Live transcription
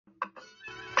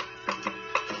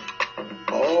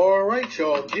right,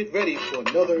 y'all, get ready for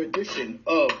another edition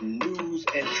of Newz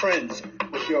and Trendz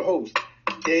with your hosts,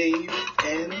 Dave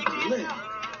and Lynn.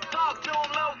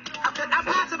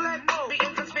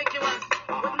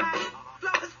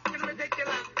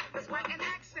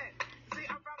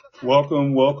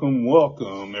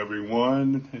 Welcome,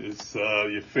 everyone. It's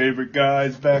your favorite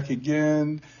guys back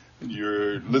again.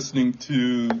 You're listening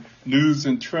to Newz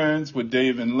and Trendz with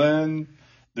Dave and Lynn.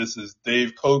 This is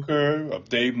Dave Coker of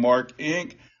Dave Mark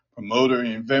Inc., promoter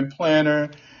and event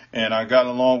planner. And I got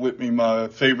along with me my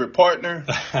favorite partner.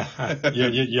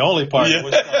 your only partner.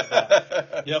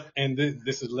 Yeah. Yep. And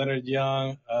this is Leonard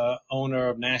Young, owner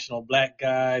of National Black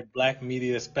Guy, black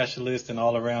media specialist, and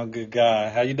all around good guy.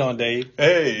 How you doing, Dave?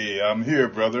 Hey, I'm here,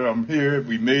 brother. I'm here.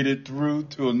 We made it through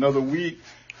to another week.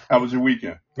 How was your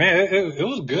weekend? Man, it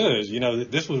was good. You know,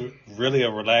 this was really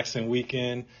a relaxing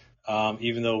weekend.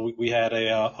 Even though we had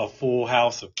a full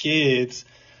house of kids,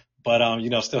 but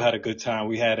still had a good time.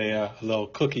 We had a little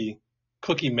cookie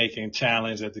making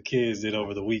challenge that the kids did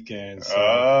over the weekend. So,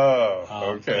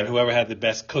 okay. And whoever had the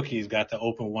best cookies got to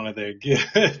open one of their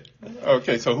gifts.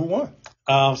 Okay, so who won?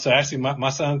 So actually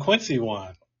my son Quincy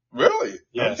won. Really?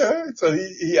 Yes. Okay, so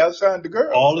he outshined the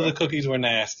girl. All of the cookies were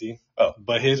nasty,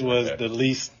 but his was the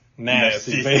least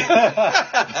nasty.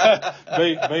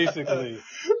 Basically.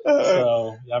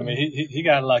 So, I mean, he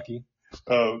got lucky.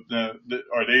 Now,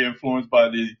 are they influenced by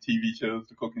the TV shows,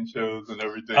 the cooking shows and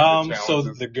everything? So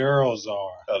the girls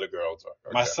are. Oh, the girls are.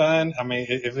 Okay. My son, I mean,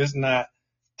 if it's not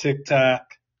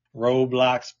TikTok,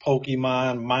 Roblox,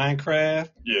 Pokemon, Minecraft,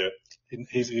 yeah,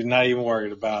 he's not even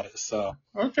worried about it. So.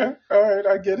 Okay. All right.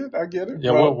 I get it.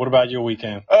 Yeah. Well, what about your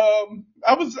weekend?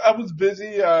 I was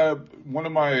busy. One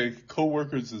of my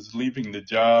coworkers is leaving the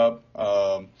job.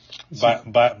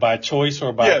 By choice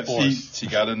or by force? Yeah, she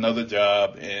got another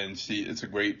job, and it's a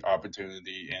great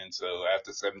opportunity. And so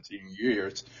after 17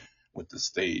 years with the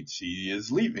state, she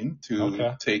is leaving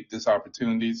to take this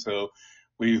opportunity. So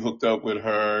we hooked up with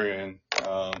her and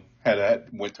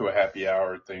went to a happy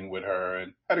hour thing with her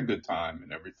and had a good time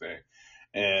and everything.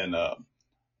 And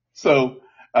so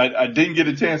I didn't get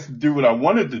a chance to do what I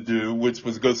wanted to do, which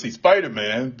was go see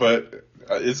Spider-Man, but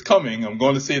it's coming. I'm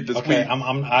going to see it this week.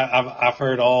 I've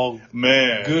heard all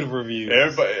good reviews.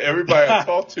 Everybody I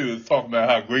talk to is talking about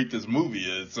how great this movie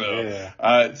is. So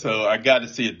I got to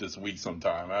see it this week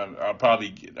sometime.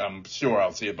 I'm sure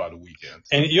I'll see it by the weekend.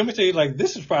 So. And you want me to tell you, like,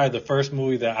 this is probably the first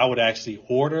movie that I would actually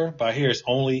order, but I hear it's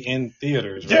only in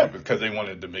theaters, right? Yeah, because they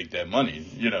wanted to make that money.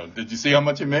 You know, did you see how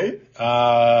much it made? No,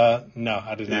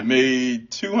 I did not. It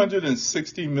made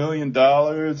 $260 million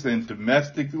and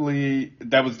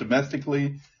domestically,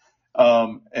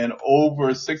 and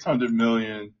over 600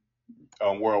 million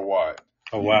worldwide.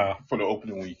 Oh, wow. For the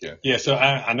opening weekend. Yeah, so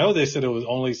I know they said it was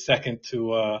only second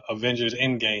to Avengers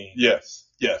Endgame. Yes.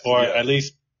 Or at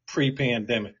least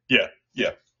pre-pandemic. Yeah.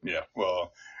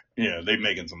 Well, they're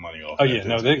making some money off. Oh, yeah,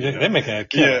 no, they're making a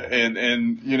kill. Yeah,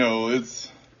 and it's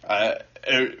I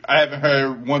haven't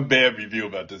heard one bad review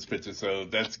about this picture, so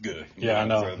that's good. Yeah, I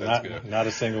know. So that's good. Not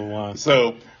a single one.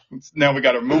 So now we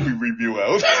got a movie review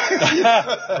out.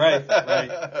 Right.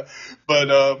 But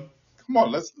come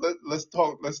on, let's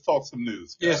talk some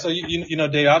news. Yeah, so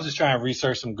Dave, I was just trying to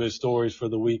research some good stories for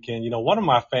the weekend. One of them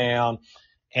I found,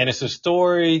 and it's a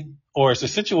story or it's a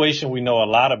situation we know a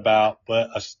lot about, but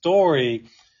a story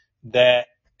that,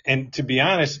 and to be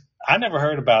honest, I never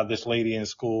heard about this lady in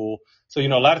school. So, a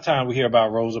lot of times we hear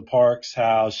about Rosa Parks,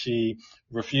 how she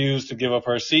refused to give up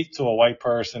her seat to a white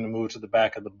person and move to the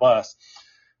back of the bus.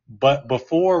 But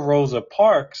before Rosa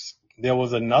Parks, there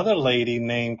was another lady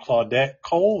named Claudette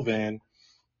Colvin.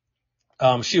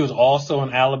 She was also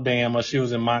in Alabama. She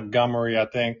was in Montgomery, I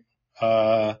think.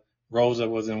 Rosa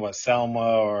was in Selma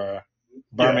or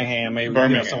Birmingham, maybe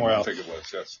somewhere else. I think it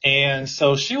was, yes. And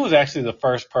so she was actually the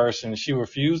first person. She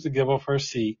refused to give up her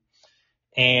seat.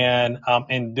 And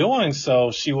in doing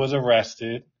so, she was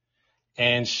arrested,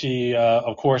 and she,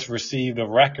 of course, received a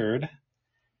record.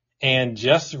 And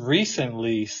just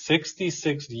recently,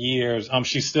 66 years,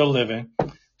 she's still living,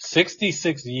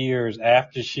 66 years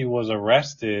after she was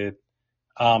arrested,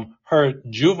 her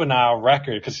juvenile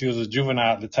record, because she was a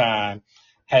juvenile at the time,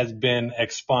 has been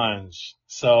expunged.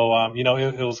 So,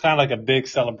 it was kind of like a big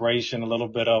celebration, a little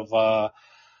bit of,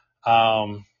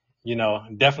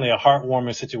 definitely a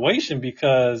heartwarming situation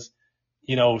because,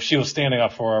 she was standing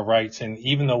up for her rights. And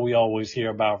even though we always hear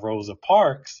about Rosa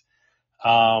Parks,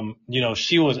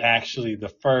 she was actually the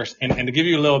first. And to give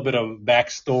you a little bit of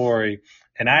backstory,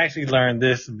 and I actually learned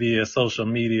this via social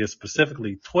media,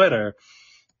 specifically Twitter.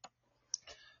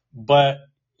 But,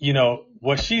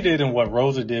 what she did and what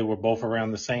Rosa did were both around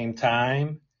the same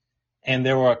time. And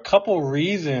there were a couple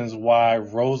reasons why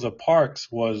Rosa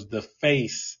Parks was the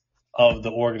face of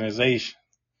the organization.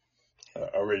 I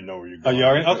already know where you're going. Oh, you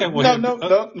already? Okay. Well, No.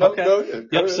 Okay. Go ahead.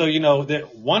 Yep. So,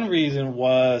 that one reason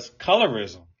was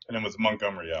colorism. And it was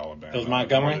Montgomery, Alabama. It was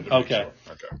Montgomery? Okay.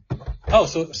 Sure. Okay. Oh,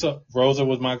 so Rosa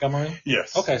was Montgomery?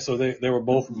 Yes. Okay. So they were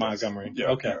both Montgomery.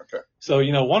 Yeah. Okay. Yeah, okay. So,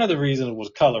 one of the reasons was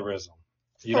colorism.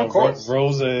 Of course.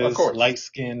 Rosa is light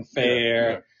skinned,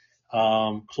 fair. Yeah.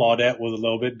 Claudette was a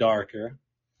little bit darker.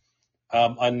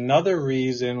 Another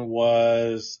reason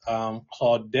was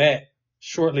Claudette,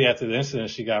 shortly after the incident,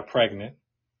 she got pregnant.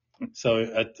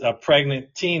 So a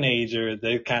pregnant teenager,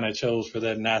 they kind of chose for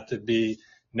that not to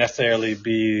necessarily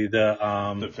be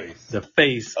the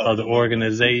face of the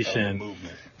organization. Of the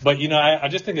movement. But, I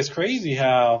just think it's crazy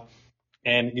how,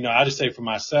 and, I just say for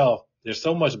myself, there's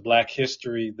so much Black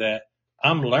history that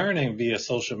I'm learning via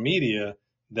social media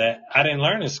that I didn't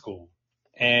learn in school.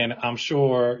 And I'm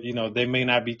sure, they may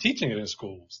not be teaching it in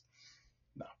schools.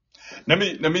 No.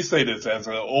 Let me say this as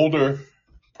an older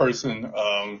person.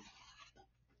 I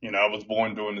was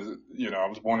born I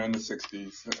was born in the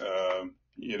 60s, and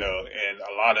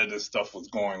a lot of this stuff was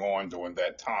going on during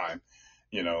that time,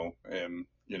 in,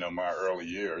 my early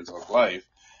years of life.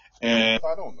 And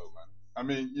I don't know, man. I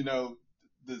mean,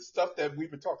 the stuff that we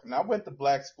were talking, I went to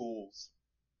Black schools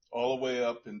all the way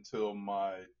up until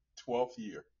my 12th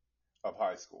year of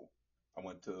high school. I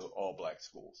went to all Black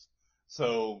schools.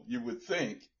 So you would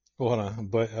think. Hold on,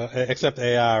 but except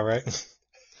AI, right?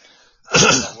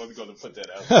 I wasn't going to put that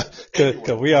out there.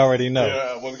 Because we already know.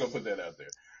 Yeah, I wasn't going to put that out there.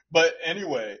 But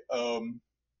anyway,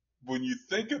 when you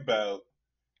think about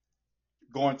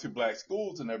going to Black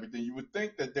schools and everything, you would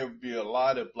think that there would be a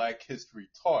lot of Black history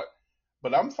taught.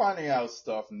 But I'm finding out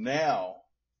stuff now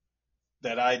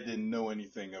that I didn't know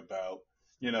anything about.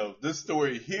 This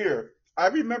story here, I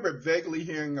remember vaguely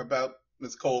hearing about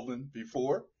Miss Colvin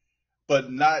before,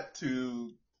 but not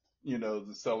to,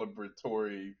 the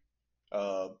celebratory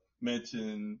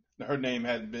mention. Her name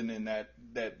hadn't been in that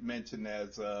mention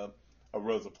as a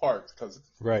Rosa Parks, because of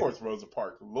course Rosa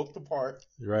Parks looked the part,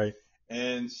 right?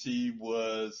 And she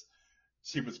was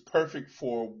perfect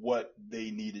for what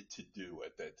they needed to do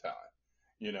at that time,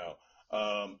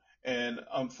 and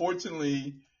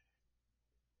unfortunately,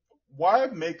 why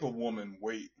make a woman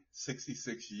wait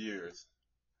 66 years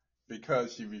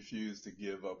because she refused to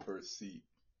give up her seat?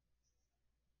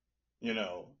 And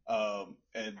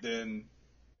then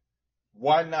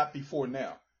why not before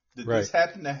now? Did this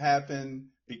happen to happen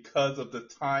because of the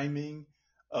timing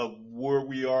of where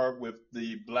we are with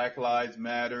the Black Lives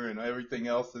Matter and everything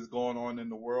else that's going on in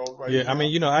the world right now? Yeah, I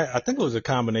mean, I think it was a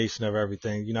combination of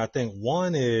everything. I think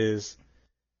one is,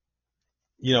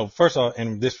 first of all,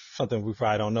 and this is something we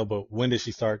probably don't know, but when did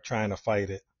she start trying to fight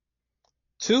it?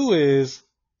 Two is,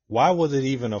 why was it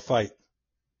even a fight?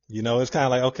 It's kind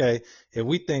of like, okay, if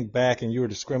we think back and you were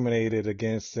discriminated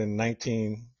against in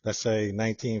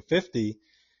 1950,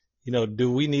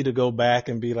 do we need to go back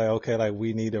and be like, okay, like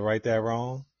we need to right that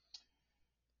wrong?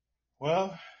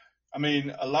 Well, I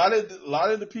mean, a lot of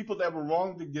the people that were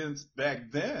wronged against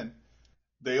back then,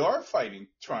 they are fighting,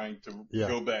 trying to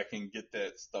go back and get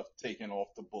that stuff taken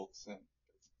off the books.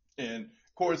 And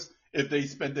of course, if they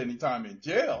spent any time in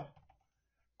jail,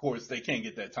 of course, they can't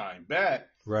get that time back.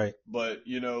 Right. But,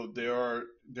 there are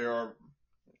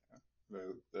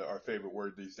our favorite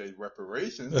word these days,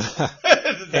 reparations.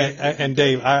 and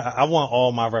Dave, I want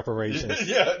all my reparations.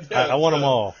 Yeah. I want them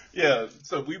all. Yeah.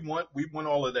 So we want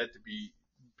all of that to be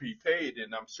paid.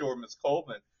 And I'm sure Ms.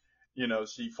 Colvin,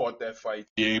 she fought that fight to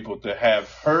be able to have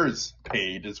hers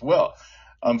paid as well.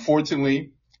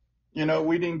 Unfortunately,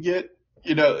 we didn't get,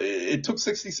 it took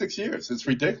 66 years. It's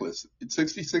ridiculous. It's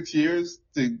 66 years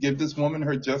to give this woman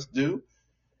her just due.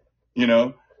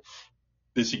 Did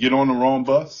she get on the wrong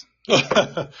bus?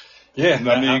 Yeah.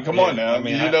 I mean, come on now.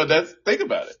 Think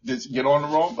about it. Did she get on the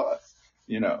wrong bus?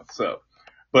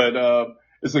 But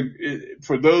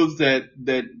for those that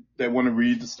want to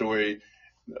read the story,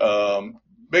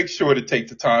 make sure to take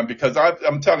the time, because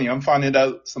I'm telling you, I'm finding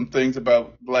out some things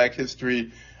about Black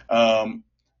history. I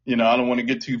don't want to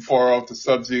get too far off the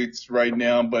subjects right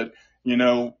now, but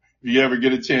if you ever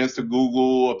get a chance to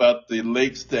Google about the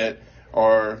lakes that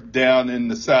are down in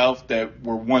the South that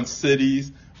were once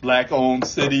cities, Black-owned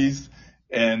cities,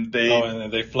 and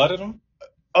they flooded them?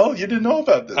 Oh, you didn't know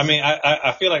about this? I mean,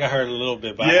 I feel like I heard a little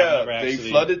bit, but yeah, they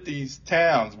flooded these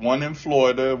towns. One in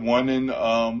Florida, one in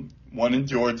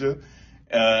Georgia,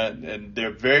 and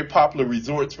they're very popular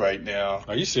resorts right now.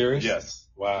 Are you serious? Yes.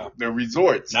 Wow. They're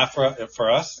resorts. Not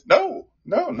for us? No.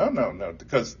 No.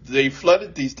 Because they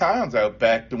flooded these towns out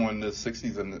back during the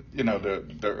 60s and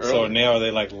the early. So now are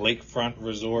they like lakefront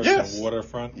resorts and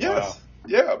waterfront? Yes. Wow.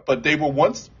 Yeah, but they were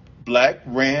once black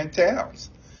ran towns.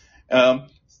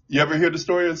 You ever hear the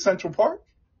story of Central Park?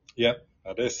 Yep.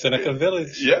 There's Seneca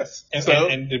Village. Yes.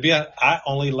 And to be honest, I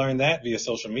only learned that via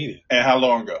social media. And how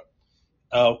long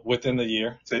ago? Within the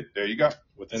year. See, there you go.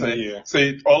 Within the year.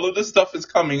 See, all of this stuff is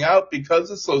coming out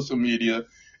because of social media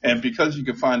and because you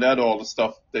can find out all the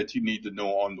stuff that you need to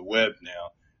know on the web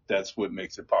now. That's what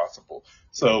makes it possible.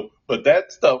 So, but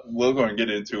that stuff, we're going to get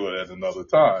into it at another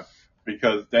time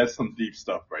because that's some deep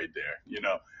stuff right there,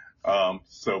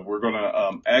 So we're going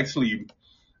to actually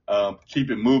keep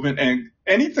it moving. And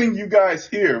anything you guys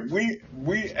hear,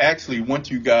 we actually want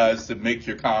you guys to make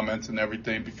your comments and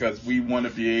everything because we want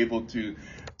to be able to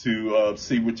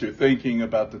see what you're thinking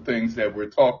about the things that we're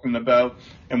talking about.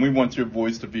 And we want your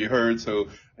voice to be heard. So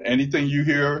anything you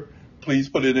hear, please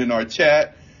put it in our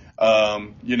chat.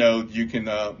 You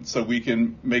can, so we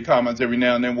can make comments every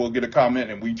now and then. We'll get a comment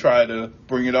and we try to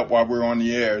bring it up while we're on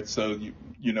the air. So,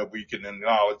 we can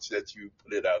acknowledge that you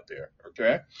put it out there.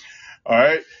 Okay. All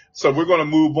right. So we're going to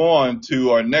move on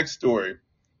to our next story.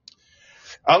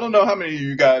 I don't know how many of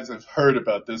you guys have heard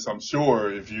about this. I'm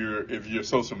sure if you're a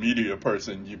social media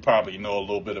person, you probably know a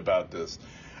little bit about this.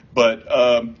 But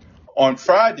on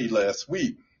Friday last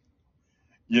week,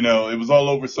 it was all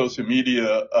over social media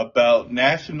about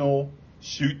National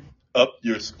Shoot Up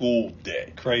Your School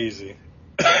Day. Crazy.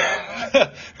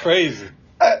 Crazy.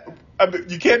 I mean,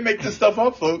 you can't make this stuff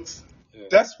up, folks. Yeah.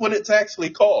 That's what it's actually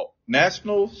called.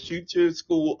 National Shoot Your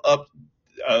School Up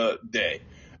Day.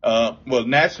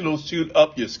 National Shoot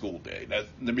Up Your School Day.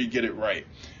 Let me get it right.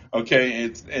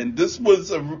 Okay, and this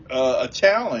was a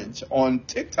challenge on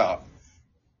TikTok.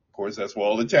 Of course, that's where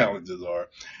all the challenges are.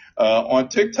 On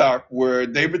TikTok, where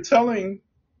they were telling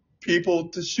people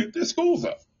to shoot their schools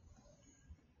up.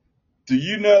 Do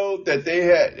you know that they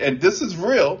had, and this is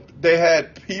real, they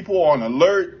had people on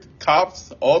alert,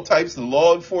 cops, all types of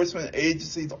law enforcement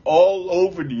agencies all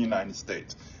over the United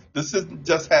States. This isn't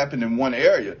just happened in one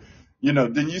area.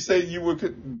 Didn't you say you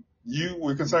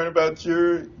were concerned about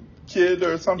your kid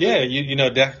or something? Yeah,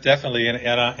 definitely.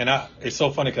 And it's so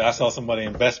funny because I saw somebody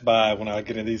in Best Buy when I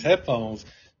get in these headphones,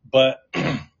 but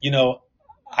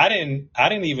I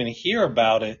didn't even hear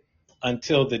about it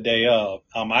until the day of.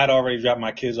 I'd already dropped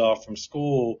my kids off from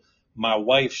school. My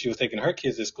wife, she was taking her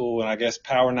kids to school, and I guess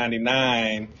Power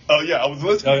 99. Oh, yeah, I was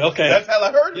listening. Okay. That's how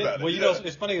I heard about it. Well,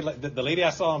 it's funny. Like the lady I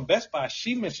saw in Best Buy,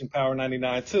 she mentioned Power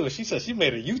 99, too. And she said she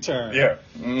made a U-turn. Yeah.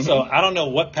 Mm-hmm. So I don't know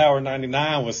what Power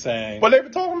 99 was saying. Well, they were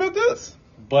talking about this.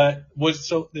 But it's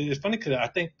funny because I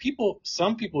think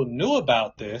some people knew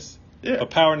about this. Yeah. But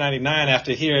Power 99,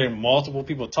 after hearing multiple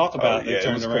people talk about it,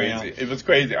 turned around. Crazy. It was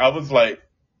crazy. I was like,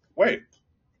 wait.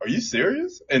 Are you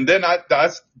serious? And then I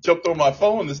jumped on my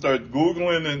phone and started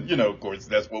Googling and, of course,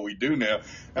 that's what we do now.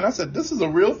 And I said, this is a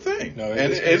real thing. No,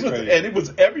 it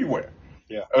was everywhere.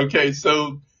 Yeah. Okay.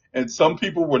 So, and some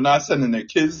people were not sending their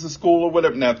kids to school or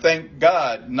whatever. Now, thank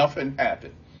God nothing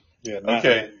happened. Yeah. Not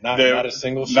a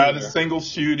single shooter. Not a single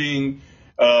shooting.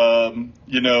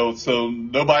 So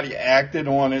nobody acted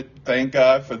on it. Thank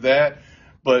God for that.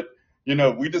 But,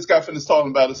 we just got finished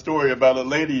talking about a story about a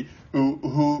lady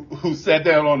who sat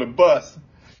down on a bus.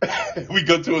 We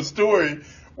go to a story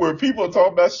where people are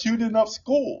talking about shooting up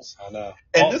schools. I know.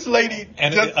 And this lady.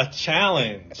 And a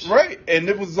challenge. Right. And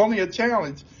it was only a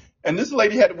challenge. And this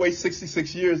lady had to wait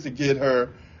 66 years to get her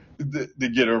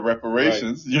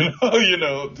reparations, right.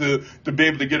 To be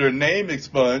able to get her name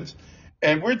expunged.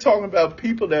 And we're talking about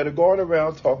people that are going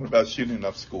around talking about shooting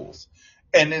up schools.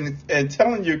 And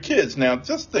telling your kids. Now,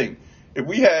 just think, if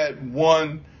we had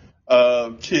one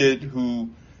kid who,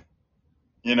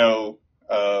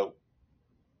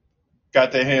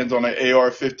 got their hands on an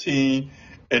AR-15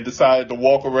 and decided to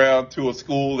walk around to a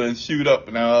school and shoot up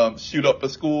a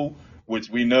school, which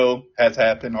we know has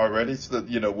happened already. So,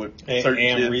 with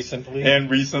certain kids.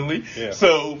 Recently. Yeah.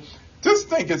 So just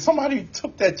think, if somebody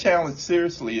took that challenge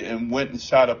seriously and went and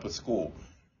shot up a school,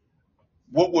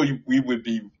 what we would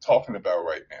be talking about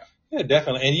right now. Yeah,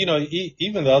 definitely. And,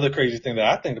 even the other crazy thing that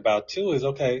I think about, too, is,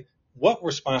 okay, what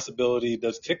responsibility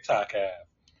does TikTok have?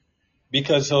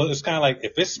 Because so it's kind of like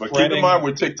if it's spreading. But keep in mind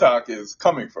where TikTok is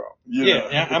coming from.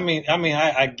 Yeah, I mean,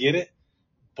 I get it,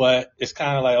 but it's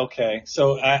kind of like, okay,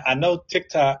 so I know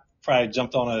TikTok probably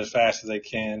jumped on it as fast as they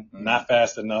can, not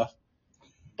fast enough,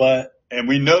 but. And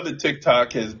we know that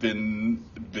TikTok has been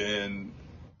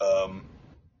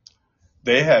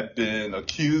they have been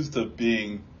accused of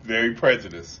being very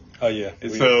prejudiced. Oh, yeah.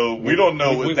 So we don't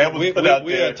know what that was put out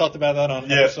there. We talked about that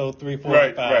on episode 3, 4,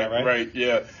 and 5, right? Right,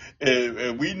 yeah.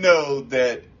 And we know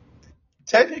that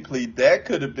technically that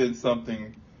could have been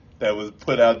something that was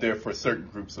put out there for certain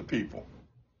groups of people.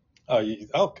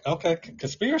 Oh, okay.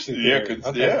 Conspiracy theory.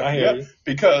 I hear you.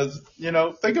 Because,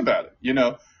 think about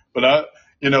it, but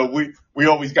we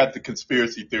always got the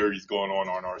conspiracy theories going on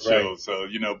our show. Right. So,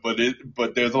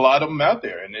 but there's a lot of them out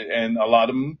there, and a lot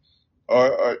of them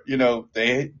are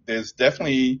there's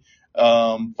definitely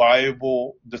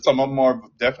viable. Some of them are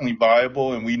definitely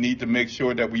viable, and we need to make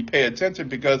sure that we pay attention,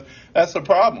 because that's the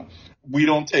problem. We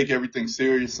don't take everything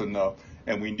serious enough,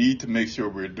 and we need to make sure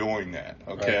we're doing that.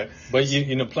 Okay.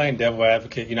 Right. But playing devil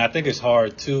advocate, I think it's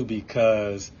hard too,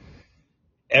 because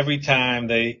every time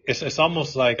it's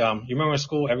almost like, you remember in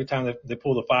school, every time they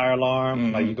pull the fire alarm,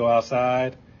 mm-hmm. like you go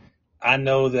outside. I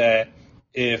know that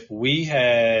if we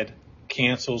had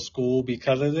canceled school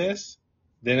because of this,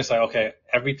 then it's like, okay,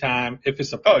 every time, if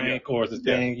it's a prank or it's a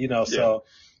thing, so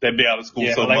they'd be out of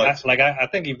school so much. I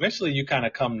think eventually you kind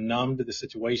of come numb to the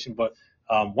situation. But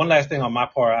one last thing on my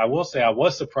part, I will say I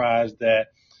was surprised that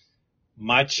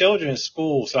my children's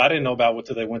school, so I didn't know about what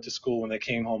till they went to school. When they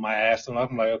came home, I asked them,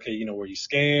 I'm like, okay, were you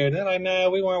scared? They're like, no,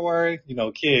 we weren't worried,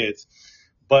 kids.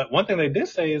 But one thing they did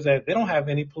say is that they don't have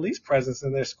any police presence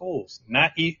in their schools.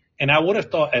 And I would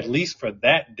have thought at least for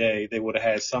that day they would have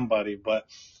had somebody, but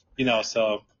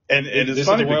so. And it's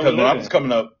funny because when I was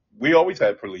coming up, we always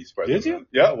had police presence. Did you?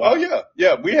 Yeah. Oh, wow.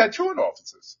 Yeah. We had truant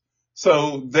officers.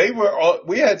 So they were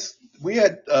we had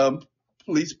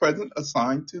police presence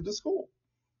assigned to the school.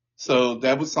 So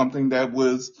that was something that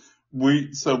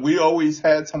we always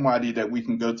had somebody that we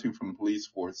can go to from the police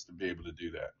force to be able to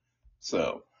do that.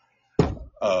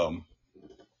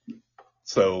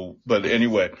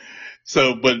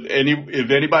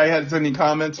 If anybody has any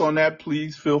comments on that,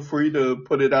 please feel free to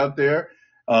put it out there.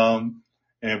 And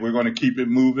we're going to keep it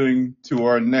moving to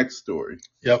our next story.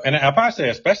 Yep. And I'll probably say,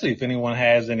 especially if anyone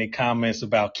has any comments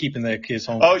about keeping their kids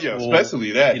home. Oh, yeah, school,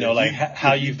 especially that.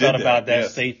 How you felt about that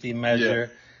safety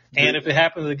measure. Yeah. And if it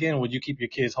happens again, would you keep your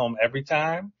kids home every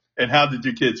time? And how did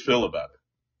your kids feel about it?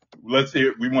 Let's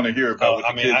hear. We want to hear about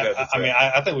what the kids had to say.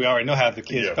 I think we already know how the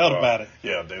kids felt about it.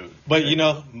 Yeah, dude. But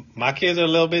my kids are a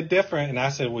little bit different, and I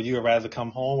said, "Would you rather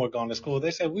come home or go to school?"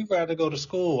 They said, "We'd rather go to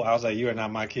school." I was like, "You are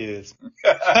not my kids,"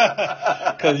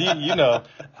 because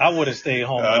I would have stayed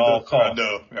home at all costs.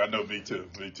 I know. Me too.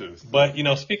 But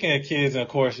speaking of kids, and of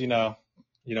course, we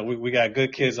got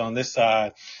good kids on this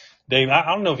side. Dave, I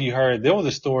don't know if you heard, there was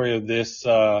a story of this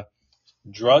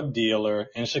drug dealer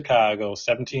in Chicago,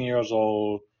 17 years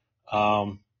old.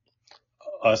 A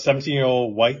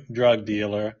 17-year-old white drug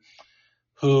dealer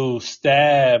who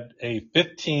stabbed a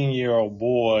 15-year-old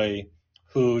boy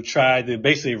who tried to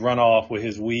basically run off with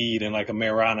his weed in like a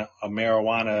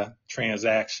marijuana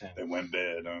transaction. They went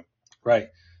bad, huh? Right.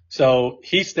 So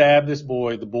he stabbed this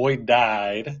boy. The boy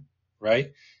died.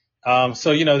 Right. So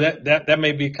that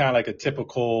may be kind of like a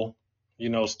typical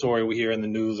story we hear in the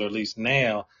news, or at least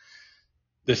now.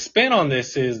 The spin on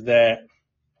this is that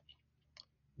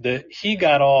he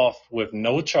got off with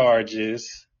no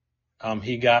charges.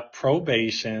 He got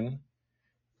probation.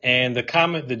 And the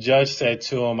comment the judge said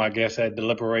to him, I guess at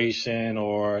deliberation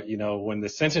or, when the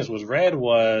sentence was read,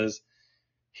 was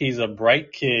he's a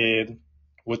bright kid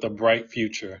with a bright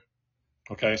future.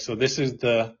 Okay. So this is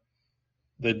the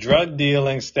drug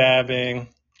dealing, stabbing,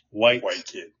 white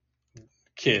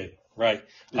kid. Right.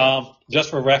 Yeah.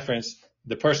 Just for reference,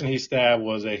 the person he stabbed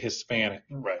was a Hispanic.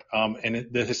 Right. And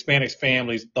the Hispanics'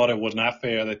 families thought it was not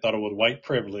fair. They thought it was white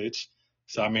privilege.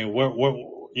 So, I mean,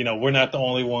 we're not the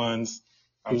only ones.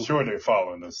 I'm sure they're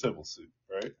following a civil suit,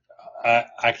 right?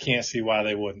 I can't see why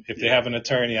they wouldn't. If they have an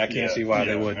attorney, I can't see why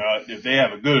they wouldn't. If they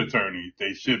have a good attorney,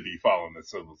 they should be following a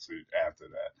civil suit after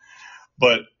that.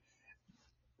 But,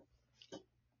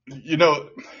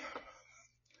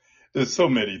 there's so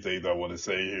many things I want to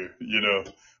say here,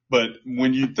 But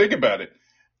when you think about it,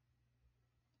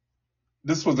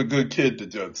 this was a good kid, the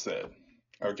judge said.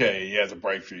 Okay, he has a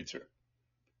bright future.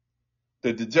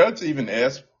 Did the judge even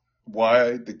ask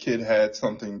why the kid had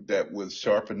something that was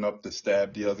sharp enough to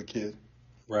stab the other kid?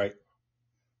 Right.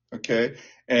 Okay.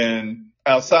 And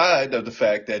outside of the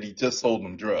fact that he just sold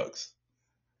him drugs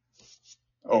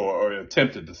or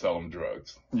attempted to sell him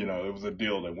drugs, it was a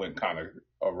deal that went kind of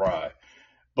awry.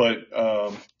 But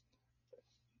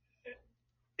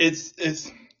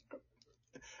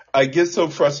I get so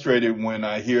frustrated when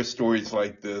I hear stories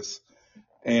like this,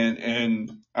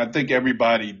 and I think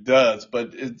everybody does,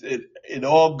 but it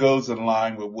all goes in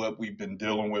line with what we've been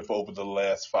dealing with over the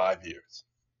last 5 years.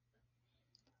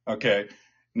 Okay.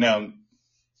 Now,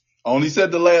 I only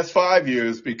said the last 5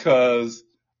 years because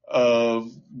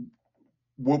of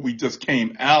what we just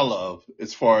came out of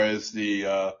as far as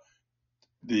the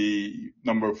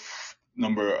number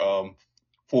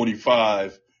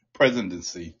 45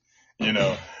 presidency,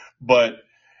 but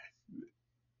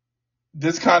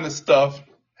this kind of stuff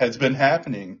has been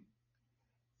happening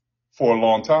for a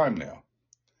long time now.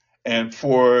 And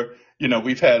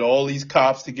we've had all these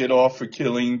cops to get off for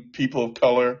killing people of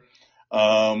color.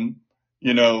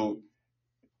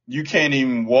 You can't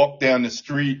even walk down the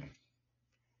street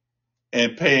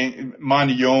and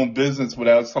minding your own business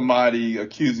without somebody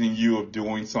accusing you of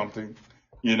doing something,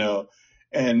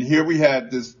 And here we have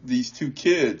these two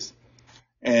kids,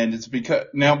 and it's because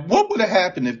now what would have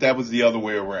happened if that was the other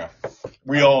way around?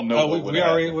 We all know. We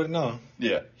already would have known.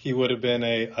 Yeah, he would have been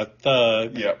a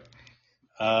thug. Yep.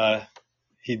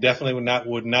 He definitely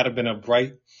would not have been a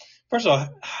bright. First of all,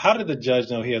 how did the judge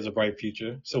know he has a bright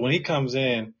future? So when he comes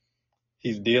in,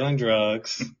 he's dealing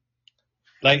drugs.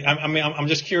 I'm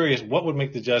just curious, what would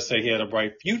make the judge say he had a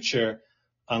bright future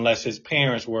unless his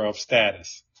parents were of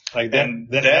status?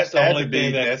 That's the only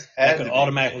thing that could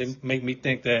automatically make me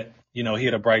think that, he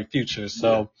had a bright future.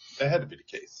 So that had to be the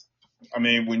case. I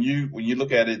mean, when you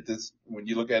look at it this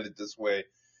way,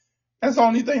 that's the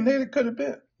only thing that it could have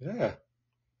been. Yeah.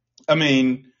 I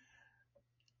mean,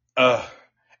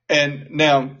 and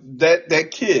now that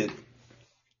kid,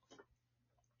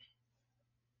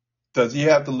 does he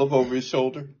have to look over his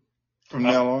shoulder from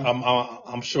now on?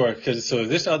 I'm sure, because so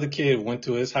this other kid went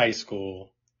to his high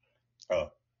school.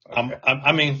 Oh, okay.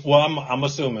 I'm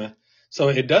assuming. So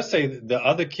it does say the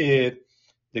other kid,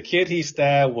 the kid he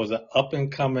stabbed was an up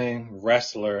and coming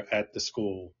wrestler at the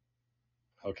school.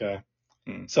 Okay.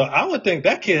 So I would think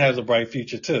that kid has a bright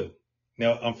future too.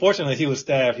 Now, unfortunately, he was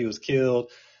stabbed. He was killed,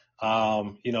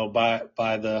 by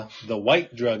the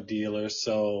white drug dealer.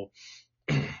 So,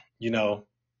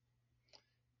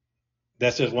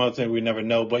 that's just one thing we never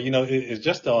know. But, it's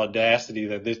just the audacity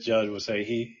that this judge would say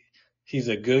he's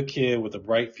a good kid with a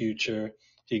bright future.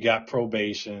 He got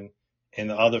probation, and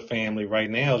the other family right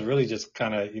now is really just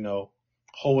kind of,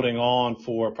 holding on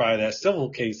for probably that civil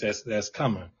case that's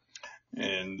coming.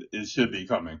 And it should be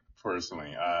coming,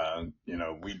 personally.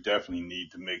 We definitely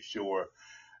need to make sure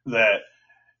that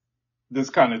this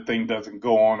kind of thing doesn't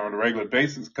go on a regular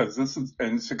basis, because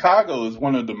Chicago is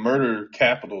one of the murder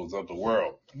capitals of the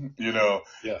world,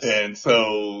 Yes. And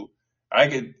so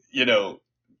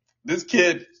this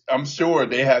kid, I'm sure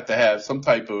they have to have some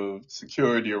type of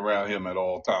security around him at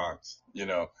all times,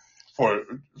 for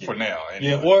now.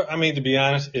 Anyway. Yeah. Or, to be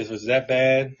honest, if it's that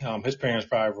bad, his parents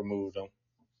probably removed him.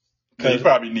 He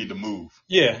probably need to move.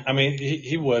 Yeah,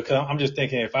 he would. Cause I'm just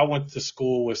thinking, if I went to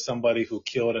school with somebody who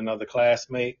killed another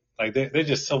classmate, there's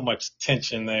just so much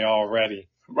tension there already.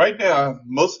 Right now,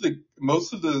 most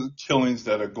of the killings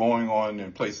that are going on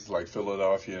in places like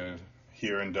Philadelphia,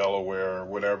 here in Delaware, or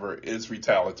whatever, is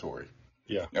retaliatory.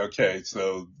 Yeah. Okay,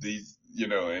 so these,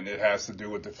 and it has to do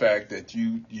with the fact that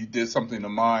you did something to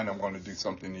mine, I'm going to do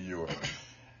something to yours.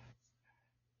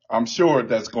 I'm sure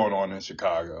that's going on in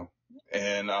Chicago.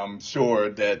 And I'm sure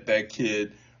that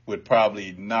kid would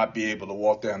probably not be able to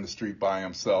walk down the street by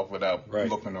himself without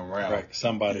looking around. Right.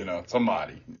 Somebody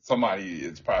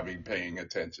is probably paying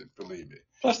attention, believe me.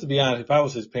 Plus, to be honest, if I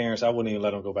was his parents, I wouldn't even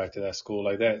let him go back to that school.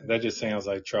 Like that just sounds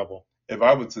like trouble. If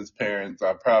I was his parents,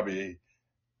 I'd probably.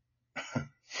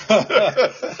 Let me.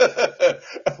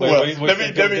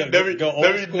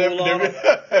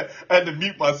 I had to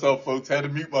mute myself, folks.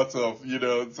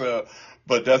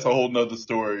 But that's a whole nother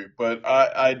story. But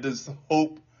I just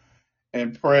hope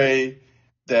and pray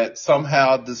that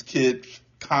somehow this kid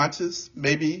conscious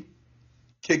maybe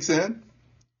kicks in,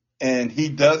 and he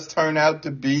does turn out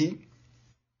to be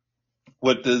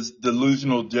what this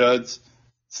delusional judge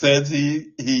says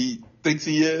he thinks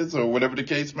he is, or whatever the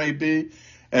case may be.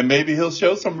 And maybe he'll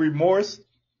show some remorse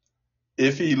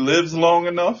if he lives long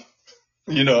enough,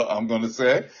 I'm going to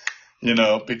say,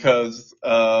 because,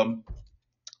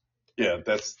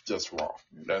 that's just wrong.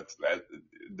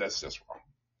 That's just wrong.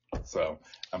 So,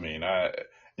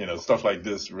 stuff like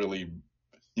this really,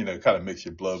 kind of makes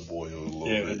your blood boil a little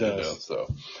bit. It does.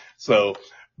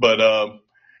 But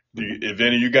if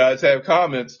any of you guys have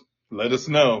comments, let us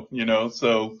know,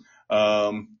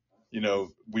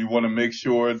 we want to make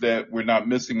sure that we're not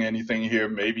missing anything here.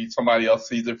 Maybe somebody else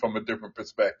sees it from a different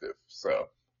perspective. So,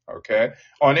 okay.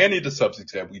 On any of the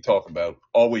subjects that we talk about,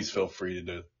 always feel free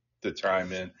to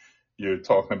chime in. You're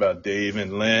talking about Dave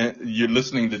and Lynn. You're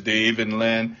listening to Dave and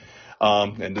Lynn.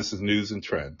 And this is Newz and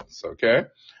Trendz. Okay.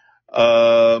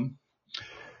 The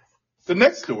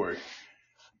next story,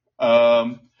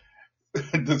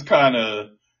 this kind of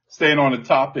staying on the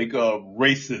topic of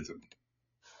racism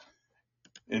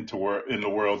in the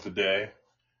world today.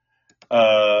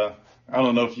 I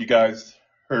don't know if you guys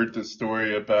heard the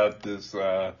story about this.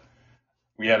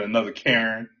 We had another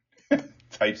Karen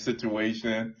type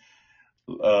situation.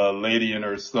 Lady and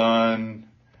her son.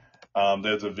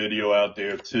 There's a video out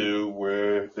there too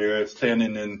where they're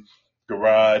standing in the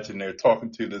garage and they're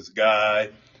talking to this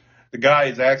guy. The guy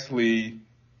is actually,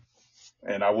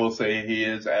 and I will say he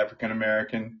is African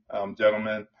American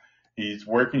gentleman. He's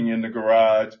working in the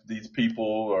garage. These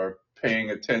people are paying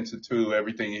attention to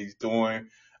everything he's doing.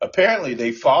 Apparently,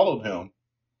 they followed him.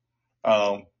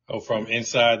 From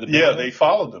inside the building? Yeah, they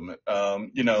followed him.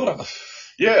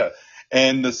 Yeah.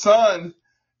 And the son,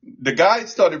 the guy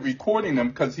started recording them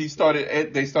because they started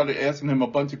asking him a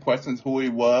bunch of questions, who he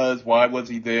was, why was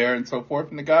he there, and so forth.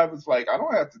 And the guy was like, I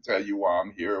don't have to tell you why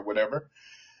I'm here or whatever.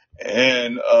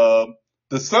 And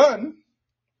the son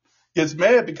gets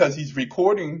mad because he's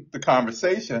recording the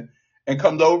conversation and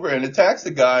comes over and attacks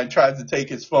the guy and tries to take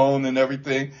his phone and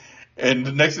everything. And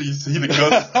the next thing you see,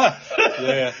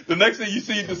 the next thing you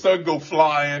see, the son go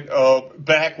flying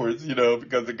backwards,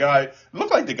 because the guy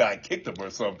looked like the guy kicked him or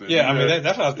something. Yeah, I mean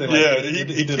that's what I was thinking. Yeah, he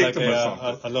did kicked like him or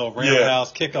something. A little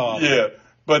roundhouse kickoff. Yeah,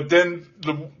 but then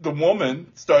the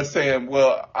woman starts saying,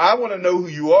 "Well, I want to know who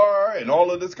you are," and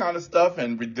all of this kind of stuff,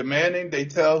 and demanding they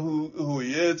tell who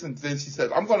he is. And then she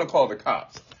says, "I'm going to call the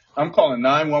cops. I'm calling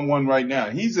 911 right now."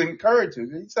 He's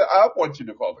encouraging. He said, "I want you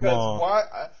to call the cops. Why?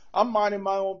 I'm minding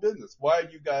my own business. Why are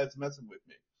you guys messing with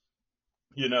me?"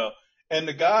 And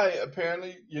the guy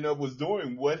apparently, was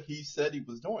doing what he said he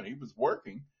was doing. He was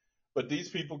working, but these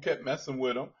people kept messing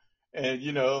with him. And,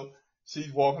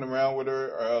 she's walking around with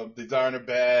her designer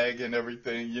bag and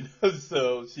everything,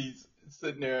 so she's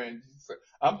sitting there and she said,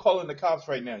 "I'm calling the cops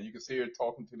right now." You can see her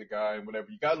talking to the guy and whatever.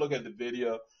 You got to look at the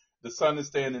video. The son is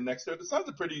standing next to her. The son's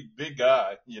a pretty big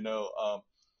guy,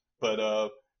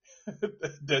 but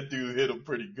that dude hit him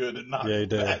pretty good and knocked him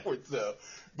backwards though.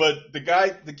 But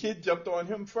the kid jumped on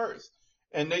him first.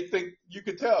 And they think, you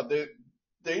could tell,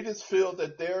 they just feel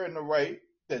that they're in the right,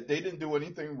 that they didn't do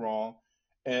anything wrong.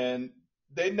 And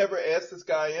they never asked this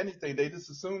guy anything. They just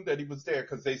assumed that he was there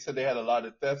because they said they had a lot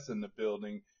of thefts in the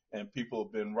building and people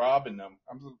have been robbing them.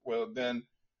 Well, then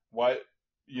why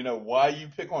you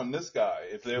pick on this guy?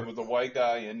 If there was a white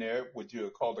guy in there, would you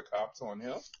have called the cops on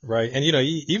him? Right. And,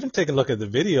 even taking a look at the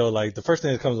video, like the first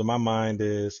thing that comes to my mind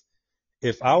is,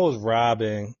 if I was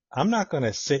robbing, I'm not going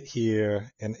to sit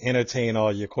here and entertain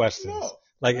all your questions.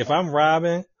 If I'm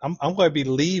robbing, I'm going to be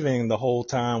leaving the whole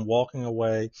time, walking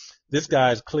away. This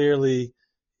guy's clearly,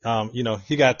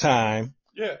 he got time.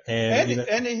 Yeah. And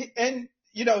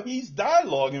he's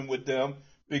dialoguing with them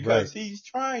because he's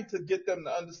trying to get them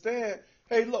to understand,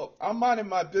 hey, look, I'm minding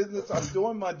my business. I'm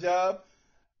doing my job.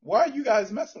 Why are you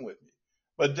guys messing with me?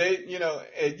 But they,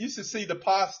 and you should see the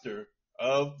posture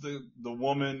of the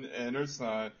woman and her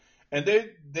son, and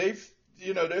they're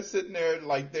sitting there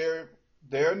like they're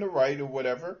in the right or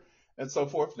whatever and so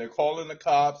forth. They're calling the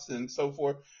cops and so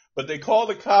forth, but they call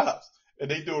the cops and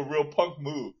they do a real punk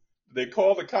move. They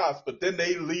call the cops, but then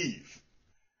they leave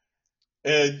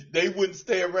and they wouldn't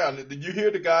stay around. And then you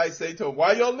hear the guy say to them,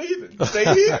 "Why y'all leaving?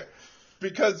 Stay here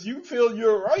because you feel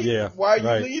you're right. Yeah, why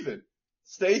are you leaving?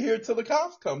 Stay here till the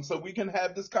cops come so we can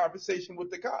have this conversation with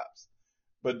the cops."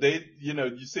 But they,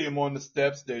 you see them on the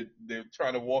steps. They're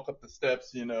trying to walk up the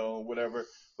steps, whatever.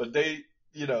 But they,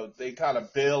 they kind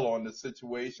of bail on the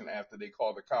situation after they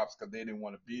call the cops because they didn't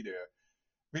want to be there.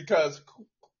 Because,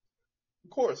 of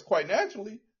course, quite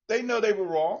naturally, they know they were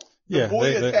wrong. The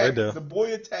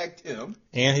boy attacked him.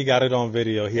 And he got it on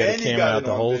video. He had a camera out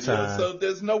the whole time. So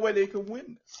there's no way they could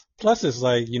win this. Plus, it's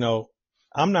like,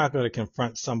 I'm not going to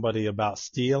confront somebody about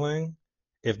stealing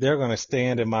if they're going to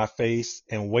stand in my face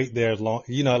and wait there as long,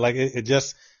 it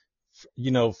just,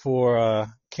 for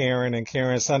Karen and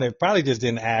Karen's son, it probably just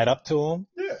didn't add up to them.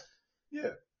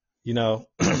 Yeah.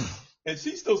 And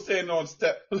she's still standing on the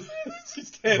step. She's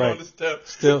standing on the step.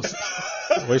 Still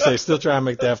trying to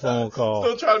make that phone call.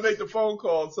 Still trying to make the phone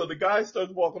call. So the guy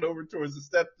starts walking over towards the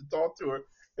steps to talk to her,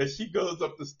 and she goes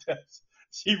up the steps.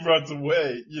 She runs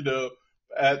away,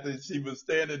 after she was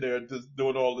standing there just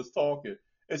doing all this talking.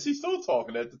 And she's still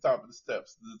talking at the top of the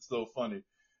steps. It's so funny.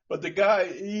 But the guy,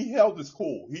 he held his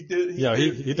cool. He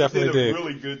definitely did a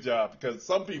really good job because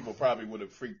some people probably would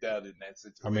have freaked out in that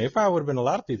situation. I mean, it probably would have been a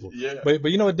lot of people. Yeah. But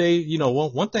you know what, Dave,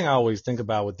 one thing I always think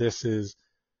about with this is,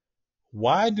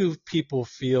 why do people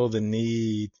feel the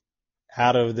need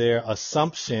out of their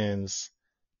assumptions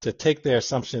to take their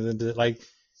assumptions into,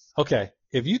 okay,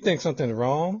 if you think something's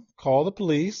wrong, call the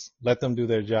police, let them do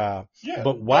their job. Yeah,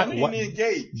 but why do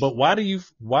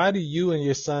you and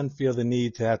your son feel the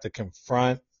need to have to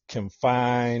confront,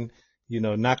 confine,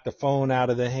 knock the phone out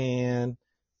of the hand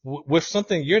with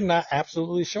something you're not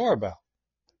absolutely sure about?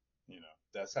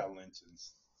 That's how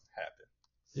lynchings happen.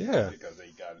 Yeah. Because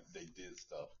they did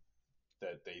stuff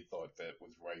that they thought that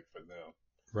was right for them.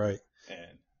 Right.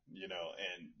 And,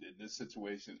 and in this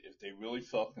situation, if they really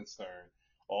felt concerned,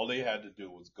 all they had to do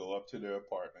was go up to their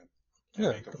apartment and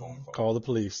make a phone call. Call the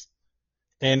police.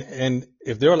 And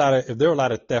if there were a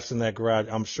lot of thefts in that garage,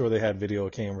 I'm sure they had video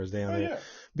cameras down there. Yeah.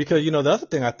 Because, the other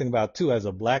thing I think about too, as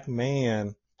a black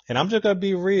man, and I'm just going to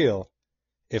be real,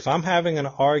 if I'm having an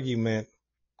argument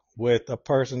with a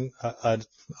person,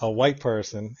 a white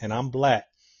person, and I'm black,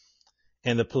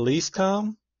 and the police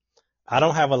come, I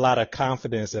don't have a lot of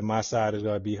confidence that my side is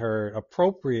going to be heard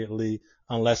appropriately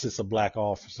unless it's a black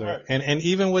officer. Right. And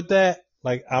even with that,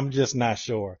 like, I'm just not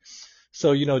sure.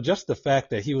 So, just the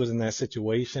fact that he was in that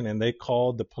situation and they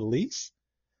called the police,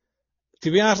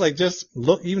 to be honest, like, just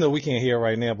look, even though we can't hear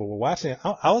right now, but we're watching,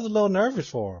 I was a little nervous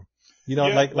for him. He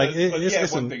had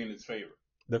one thing in his favor.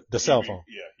 The cell phone.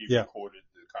 He recorded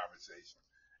the conversation.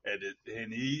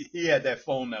 And he had that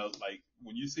phone out, like,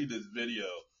 when you see this video,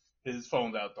 his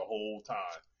phone's out the whole time.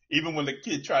 Even when the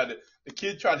kid tried to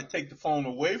take the phone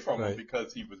away from him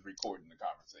because he was recording the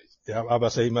conversation. Yeah, I was about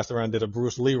to say he messed around and did a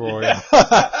Bruce Leroy.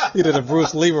 He did a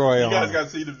Bruce Leroy on him. You guys got to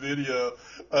see the video.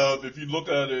 If you look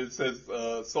at it, it says,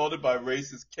 assaulted by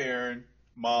racist Karen,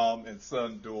 mom and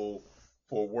son duel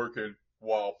for working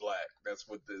while black. That's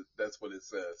what it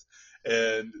says.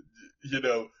 And,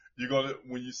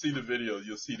 when you see the video,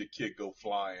 you'll see the kid go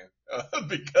flying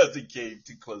because he came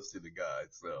too close to the guy.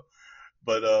 So,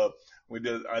 but I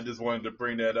just wanted to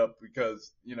bring that up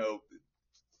because,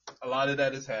 a lot of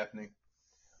that is happening.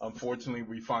 Unfortunately,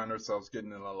 we find ourselves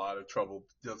getting in a lot of trouble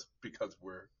just because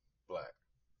we're black.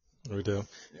 We do.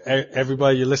 Yeah.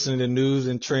 Everybody, you're listening to News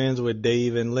and Trends with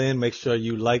Dave and Lynn. Make sure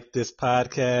you like this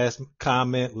podcast,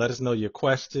 comment, let us know your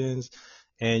questions.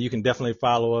 And you can definitely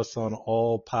follow us on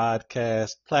all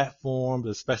podcast platforms,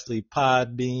 especially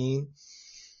Podbean.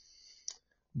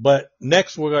 But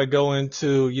next we're going to go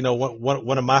into,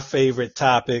 one of my favorite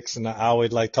topics, and I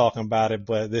always like talking about it,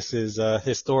 but this is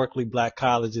historically black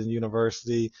colleges and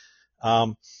university.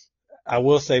 I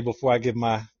will say before I give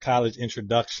my college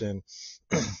introduction,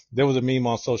 there was a meme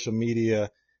on social media,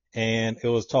 and it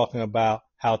was talking about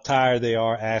how tired they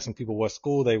are asking people what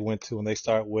school they went to, and they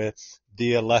start with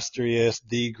the illustrious,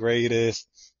 the greatest,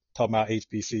 talking about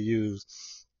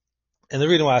HBCUs. And the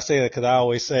reason why I say that, because I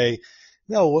always say,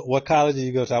 what college did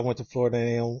you go to? I went to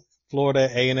Florida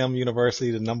A&M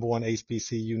University, the number one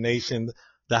HBCU nation,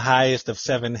 the highest of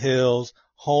 7 hills,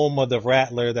 home of the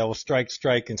Rattler that will strike,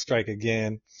 and strike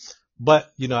again.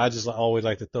 But, I just always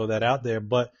like to throw that out there.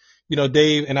 But,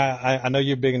 Dave, and I know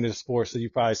you're big into sports, so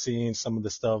you've probably seen some of the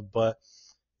stuff. But,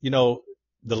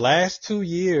 the last 2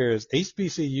 years,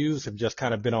 HBCUs have just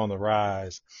kind of been on the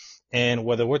rise. And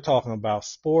whether we're talking about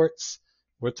sports,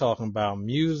 we're talking about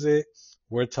music,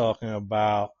 we're talking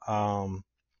about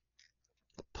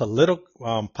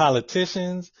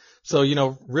politicians.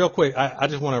 So, real quick, I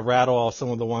just want to rattle off some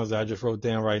of the ones that I just wrote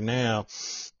down right now.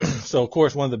 So, of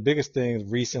course, one of the biggest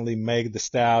things recently, Meg Thee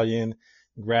Stallion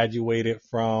graduated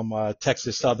from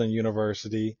Texas Southern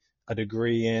University, a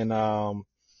degree in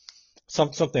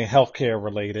something healthcare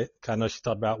related. I know she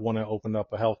talked about wanting to open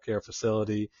up a healthcare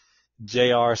facility.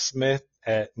 J.R. Smith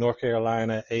at North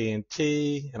Carolina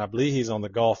A&T, and I believe he's on the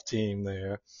golf team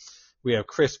there. We have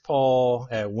Chris Paul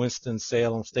at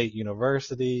Winston-Salem State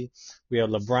University. We have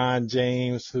LeBron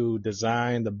James, who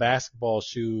designed the basketball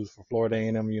shoes for Florida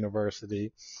A&M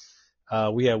University.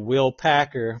 We have Will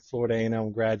Packer, Florida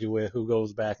A&M graduate, who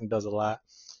goes back and does a lot.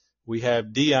 We have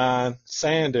Deion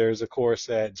Sanders, of course,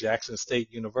 at Jackson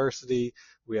State University.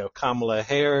 We have Kamala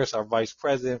Harris, our vice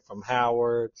president from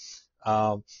Howard.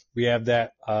 We have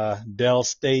that Dell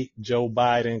State Joe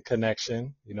Biden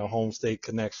connection, home state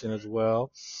connection as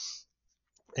well.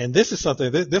 And this is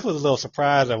something, this was a little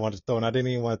surprise I wanted to throw, and I didn't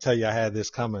even want to tell you I had this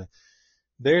coming.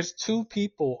 There's 2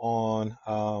 people on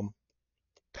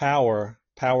Power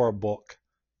Book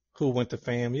who went to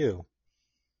FAMU.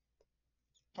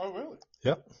 Oh, really?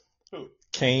 Yep. Who?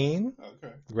 Kane,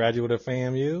 graduate of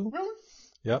FAMU. Really?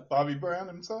 Yep. Bobby Brown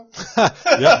himself? Yep,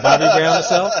 Bobby Brown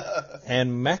himself.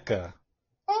 And Mecca.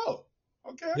 Oh,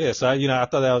 okay. Yeah, so, I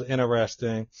thought that was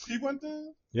interesting. He went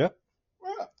there? Yep.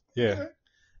 Wow. Yeah. Okay.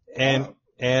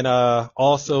 And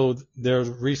also there's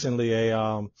recently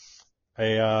a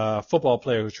football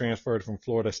player who transferred from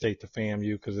Florida State to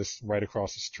FAMU because it's right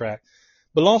across this track.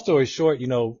 But long story short,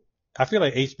 I feel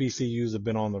like HBCUs have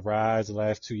been on the rise the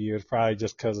last 2 years, probably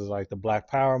just because of like the Black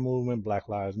Power movement, Black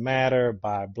Lives Matter,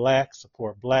 buy Black,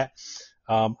 support Black.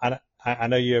 I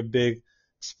know you're a big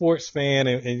sports fan,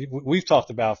 and we've talked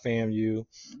about FAMU,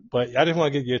 but I just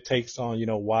want to get your takes on,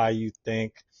 why you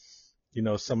think,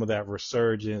 some of that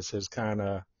resurgence has kind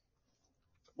of.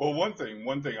 Well, one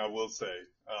thing I will say,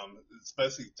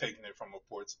 especially taking it from a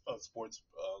sports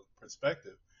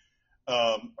perspective,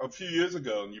 a few years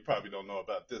ago, and you probably don't know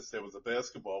about this, there was a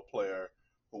basketball player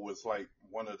who was like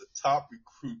one of the top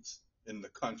recruits in the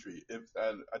country.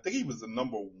 I think he was the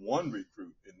number one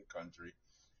recruit in the country,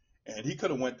 and he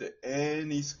could have went to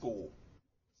any school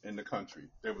in the country.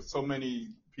 There were so many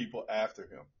people after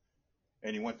him,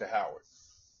 and he went to Howard.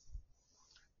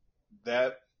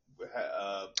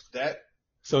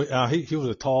 So he was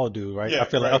a tall dude, right? Yeah, I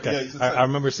feel right. like, okay. Yeah, I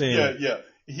remember seeing. Yeah.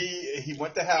 He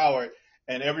went to Howard,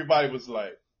 and everybody was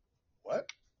like, "What?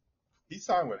 He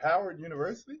signed with Howard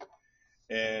University?"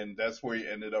 And that's where he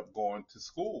ended up going to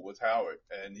school, with Howard.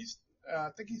 And I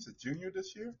think he's a junior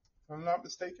this year, if I'm not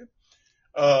mistaken.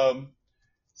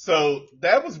 So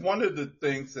that was one of the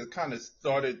things that kind of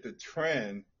started the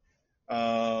trend.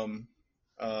 And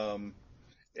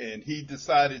he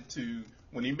decided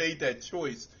when he made that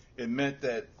choice, it meant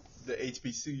that the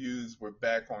HBCUs were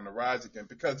back on the rise again,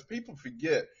 because people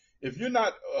forget, if you're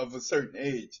not of a certain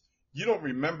age, you don't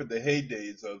remember the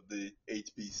heydays of the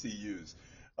HBCUs.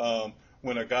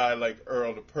 When a guy like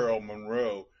Earl the Pearl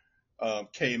Monroe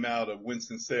came out of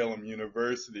Winston-Salem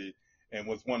University and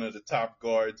was one of the top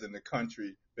guards in the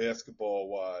country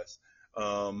basketball-wise.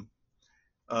 And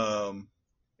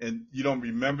you don't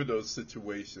remember those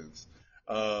situations.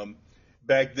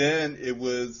 Back then, it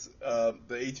was the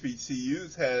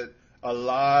HBCUs had a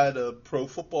lot of pro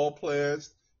football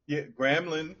players. Yeah,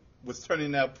 Grambling was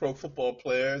turning out pro football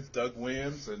players, Doug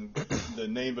Williams, and to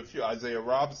name a few, Isaiah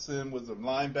Robinson was a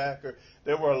linebacker.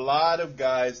 There were a lot of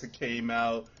guys that came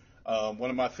out.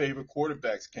 One of my favorite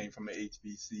quarterbacks came from an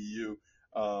HBCU,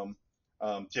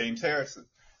 James Harrison.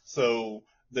 So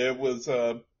there was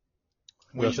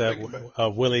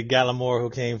Willie Gallimore,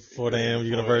 who came for the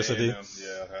University.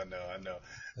 Yeah, I know.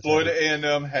 Florida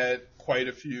A&M had quite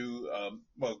a few.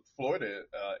 Florida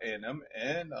A&M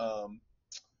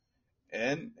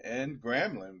and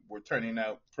Grambling were turning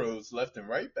out pros left and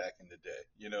right back in the day.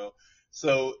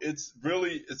 So it's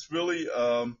really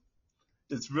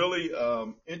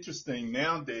interesting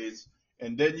nowadays.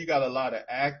 And then you got a lot of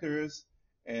actors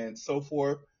and so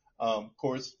forth. Of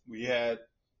course, we had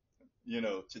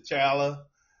T'Challa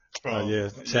from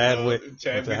Chadwick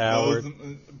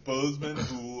Boseman,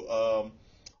 who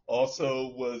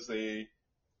also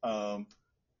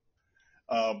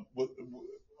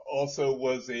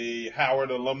was a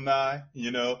Howard alumni.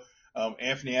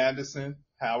 Anthony Anderson,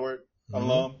 Howard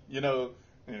alum. And of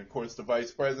course the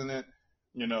vice president.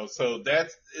 So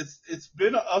it's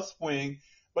been an upswing.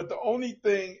 But the only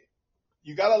thing,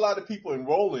 you got a lot of people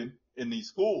enrolling in these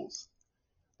schools,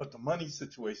 but the money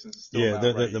situation is still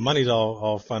not right. The money's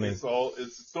all funny. It's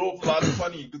still a lot of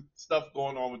funny stuff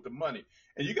going on with the money.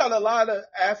 And you got a lot of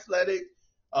athletic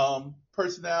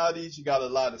personalities. You got a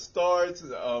lot of stars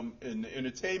in the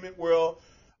entertainment world.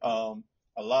 A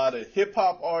lot of hip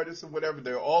hop artists and whatever.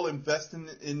 They're all investing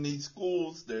in these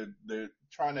schools. They're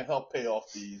trying to help pay off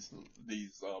these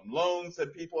loans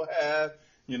that people have,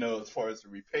 as far as the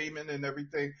repayment and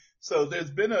everything. So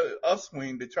there's been an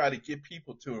upswing to try to get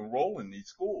people to enroll in these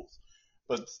schools.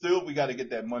 But still, we got to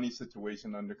get that money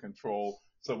situation under control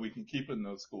so we can keep in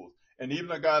those schools. And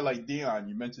even a guy like Deion,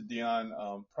 you mentioned Deion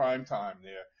Primetime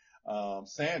there,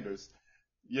 Sanders,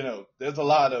 there's a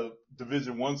lot of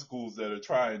Division I schools that are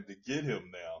trying to get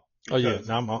him now. Because,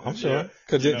 I'm sure.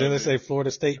 Because didn't they say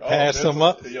Florida State passed him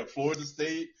up? Yeah, Florida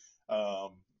State. I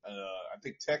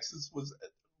think Texas was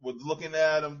looking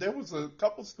at him. There was a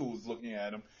couple schools looking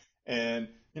at him, and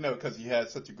because he had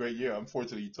such a great year.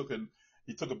 Unfortunately, he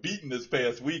took a beating this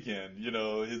past weekend.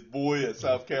 His boy at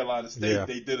South Carolina State,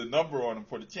 They did a number on him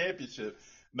for the championship.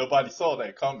 Nobody saw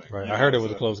that coming. Right. I heard it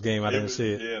was a close game. I didn't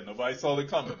see it. Yeah, nobody saw it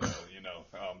coming though.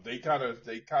 They kind of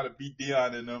beat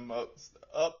Deion and them up.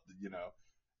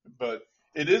 But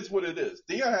it is what it is.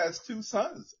 Deion has two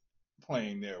sons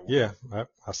playing there. Yeah, I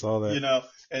saw that.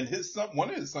 And one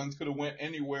of his sons could have went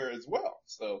anywhere as well.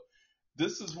 So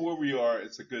this is where we are.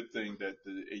 It's a good thing that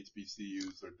the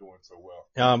HBCUs are doing so well.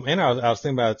 And I was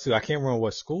thinking about it too. I can't remember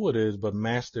what school it is, but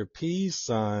Master P's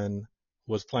son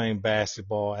was playing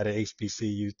basketball at an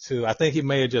HBCU too. I think he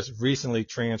may have just recently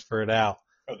transferred out.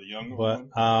 Oh, the younger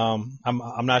one? But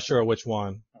I'm not sure which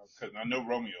one. Because I know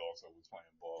Romeo also was playing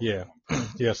ball. Yeah.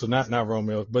 Yeah. So not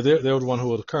Romeo, but they're the one who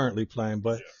was currently playing.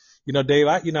 But Dave,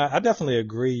 I definitely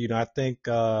agree. I think,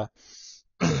 and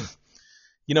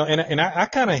I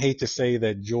kind of hate to say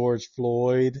that George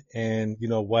Floyd and,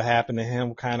 what happened to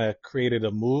him kind of created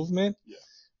a movement. Yeah.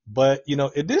 But,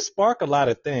 it did spark a lot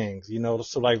of things,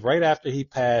 so like right after he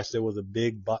passed, there was a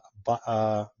big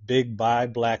buy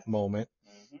black moment,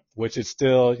 which is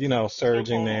still,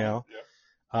 surging now.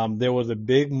 Yeah. There was a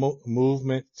big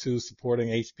movement to supporting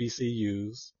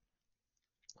HBCUs.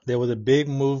 There was a big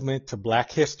movement to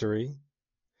Black history.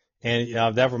 And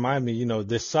that reminded me,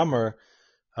 this summer,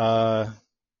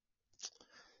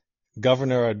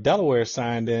 Governor of Delaware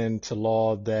signed into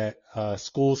law that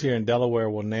schools here in Delaware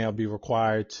will now be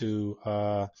required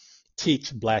to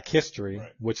teach Black history,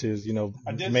 right. which is,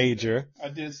 major. I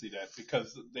did see that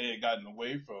because they had gotten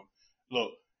away from,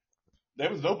 look,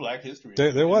 there was no Black history.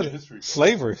 There was history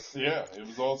slavery. Yeah, it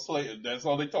was all slavery. That's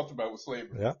all they talked about was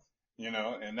slavery. Yeah.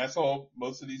 And that's all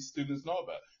most of these students know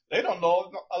about. They don't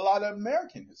know a lot of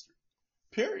American history,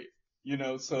 period.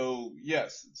 So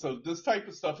yes, so this type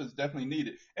of stuff is definitely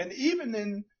needed. And even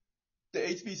in the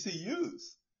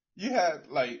HBCUs, you have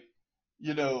like,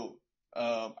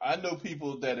 I know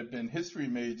people that have been history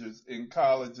majors in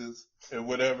colleges and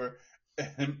whatever,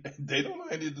 and they don't know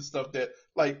any of the stuff that,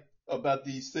 like, about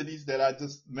these cities that I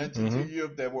just mentioned to you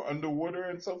that were underwater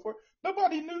and so forth.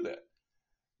 Nobody knew that.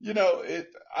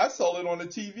 I saw it on a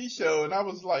TV show and I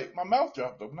was like, my mouth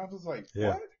dropped open. I was like,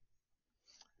 what?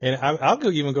 And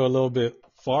I'll even go a little bit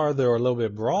farther or a little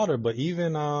bit broader, but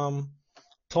even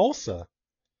Tulsa.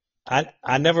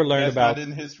 I never learned That's about not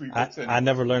in history books anyway. I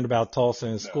never learned about Tulsa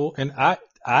in school, and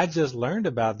I just learned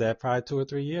about that probably 2 or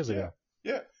 3 years ago.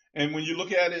 Yeah. And when you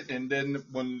look at it, and then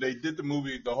when they did the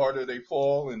movie The Harder They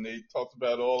Fall, and they talked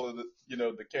about all of the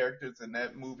the characters in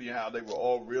that movie, how they were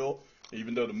all real,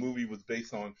 even though the movie was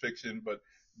based on fiction, but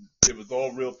it was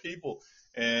all real people.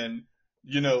 And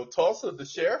Tulsa, the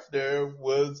sheriff there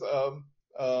was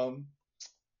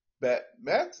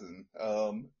Matson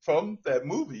from that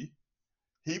movie.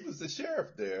 He was the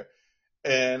sheriff there.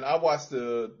 And I watched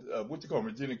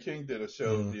Regina King did a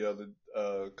show the other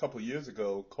couple of years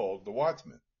ago called The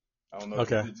Watchmen. I don't know.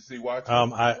 Okay. Did you see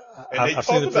Watchmen? They I've talked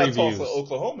seen the about previews. Tulsa,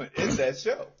 Oklahoma in that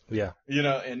show. Yeah.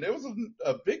 And there was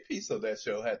a big piece of that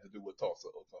show had to do with Tulsa,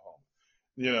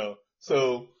 Oklahoma.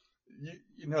 So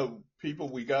people,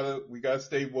 we gotta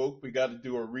stay woke. We gotta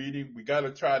do our reading. We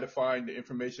gotta try to find the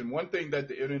information. One thing that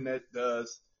the internet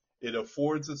does, it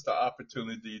affords us the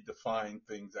opportunity to find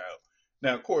things out.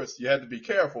 Now, of course, you have to be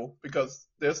careful because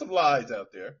there's some lies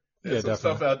out there. There's some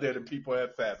stuff out there that people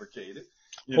have fabricated.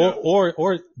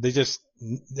 Or they just,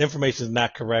 the information is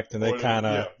not correct and they kind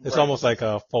of, it's almost like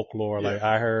a folklore, like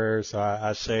I heard, so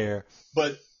I share.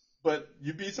 But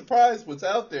you'd be surprised what's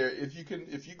out there if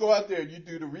you go out there and you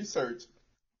do the research.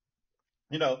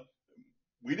 We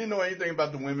didn't know anything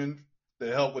about the women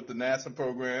that helped with the NASA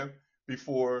program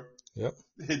before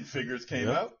Hidden Figures came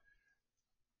out.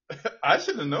 I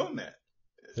should have known that.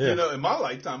 In my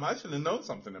lifetime, I should have known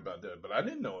something about that, but I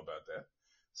didn't know about that.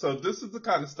 So this is the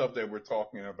kind of stuff that we're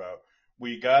talking about.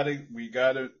 We gotta,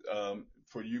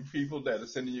 for you people that are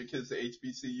sending your kids to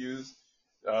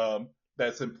HBCUs,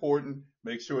 that's important.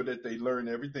 Make sure that they learn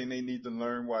everything they need to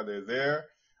learn while they're there.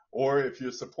 Or if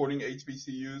you're supporting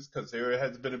HBCUs, because there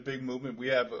has been a big movement. We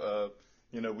have,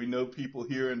 we know people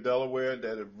here in Delaware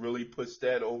that have really pushed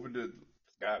that over the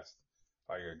guys.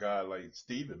 Like a guy like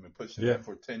Steve has been pushing that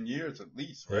for 10 years at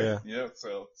least, right? Yeah.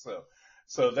 So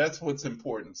that's what's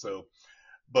important. So,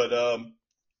 but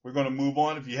we're going to move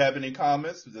on. If you have any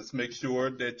comments, just make sure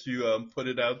that you put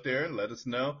it out there and let us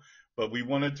know. But we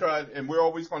want to try, and we're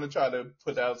always going to try to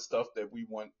put out stuff that we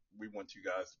want you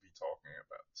guys to be talking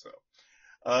about.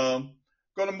 So,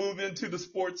 going to move into the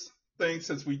sports thing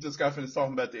since we just got finished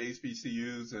talking about the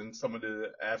HBCUs and some of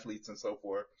the athletes and so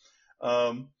forth.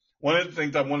 One of the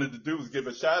things I wanted to do was give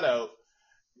a shout out.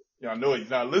 I know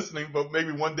he's not listening, but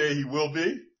maybe one day he will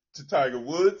be, to Tiger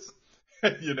Woods,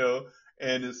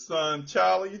 and his son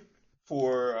Charlie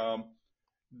for,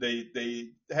 they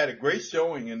had a great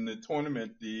showing in the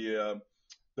tournament, the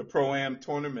Pro-Am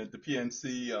tournament, the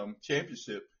PNC,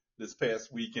 championship this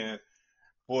past weekend.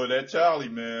 Boy, that Charlie,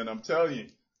 man, I'm telling you.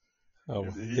 Oh,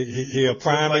 he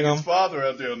priming like his father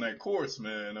out there on that course,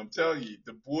 man. I'm telling you,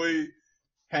 the boy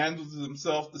handles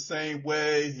himself the same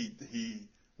way.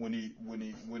 When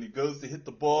he goes to hit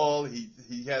the ball, he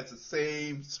has the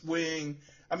same swing.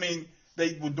 I mean,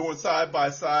 they were doing side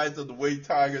by sides of the way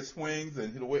Tiger swings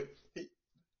and the way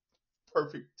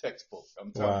perfect textbook.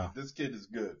 I'm telling you, this kid is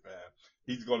good, man.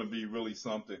 He's going to be really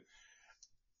something.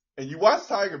 And you watch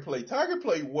Tiger play. Tiger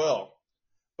played well,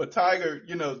 but Tiger,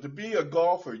 to be a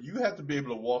golfer, you have to be able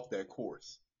to walk that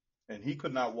course. and he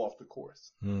could not walk the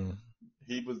course. Mm.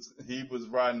 He was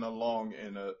riding along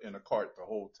in a cart the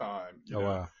whole time. You know?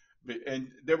 Wow. And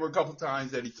there were a couple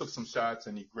times that he took some shots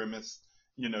and he grimaced.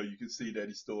 You know, you could see that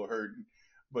he's still hurting.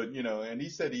 But, you know, and he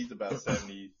said he's about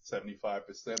 75%,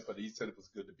 but he said it was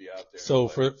good to be out there. So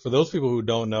for those people who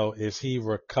don't know, is he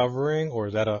recovering or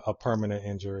is that a permanent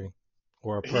injury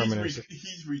or a permanent?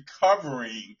 He's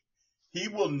recovering. He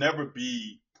will never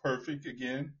be perfect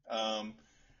again.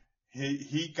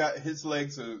 He got, his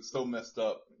legs are so messed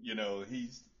up. You know,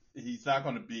 he's not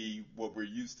going to be what we're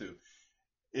used to.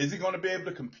 Is he going to be able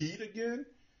to compete again?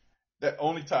 That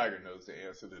only Tiger knows the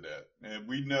answer to that. And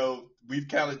we know we've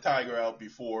counted Tiger out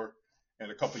before, and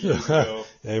a couple years ago.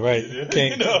 Yeah, right.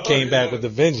 Came back with a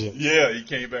vengeance. Yeah, he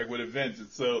came back with a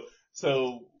vengeance.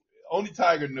 So only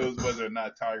Tiger knows whether or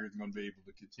not Tiger is going to be able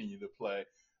to continue to play.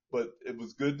 But it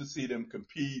was good to see them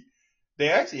compete. They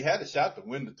actually had a shot to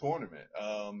win the tournament.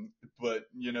 But,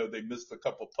 you know, they missed a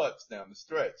couple putts down the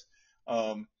stretch.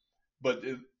 But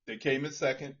they came in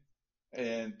second,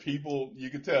 and people,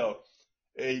 you could tell,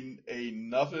 a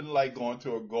nothing like going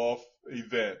to a golf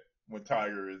event when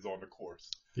Tiger is on the course.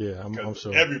 Yeah, I'm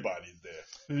sure. Everybody's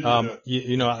there.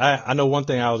 You know, I know one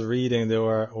thing I was reading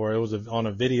or it was on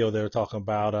a video they were talking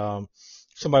about,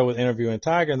 somebody was interviewing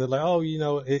Tiger and they're like, oh, you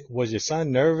know, was your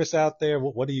son nervous out there?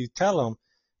 What do you tell him?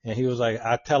 And he was like,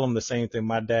 I tell him the same thing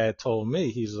my dad told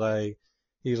me. He's like,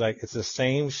 it's the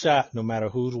same shot no matter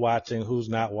who's watching, who's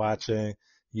not watching,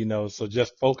 you know, so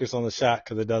just focus on the shot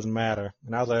because it doesn't matter.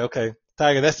 And I was like, okay,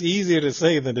 Tiger, that's easier to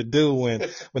say than to do when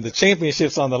the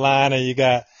championship's on the line and you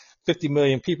got 50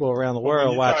 million people around the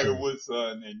world watching. Tiger Woods'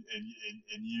 son, and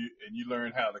you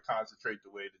learn how to concentrate the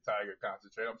way the Tiger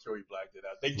concentrates. I'm sure he blacked it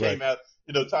out. They came out,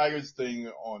 you know, Tiger's thing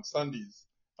on Sundays.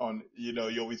 You know,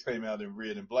 he always came out in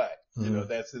red and black. You know,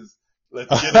 that's his let's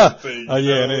get him thing. Oh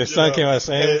yeah, and his son came out the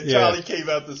same. And Charlie came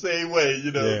out the same way.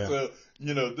 You know, yeah. So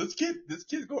you know, this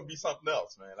kid's gonna be something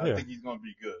else, man. I think he's gonna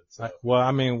be good. So. Well,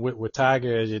 I mean, with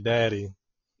Tiger as your daddy.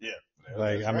 Yeah.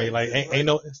 Like I mean, like ain't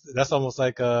no. That's almost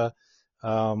like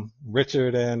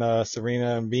Richard and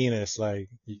Serena and Venus. Like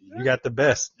you got the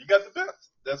best. You got the best.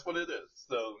 That's what it is.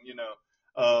 So you know,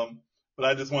 but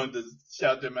I just wanted to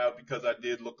shout them out because I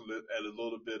did look at a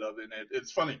little bit of it, and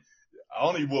it's funny. I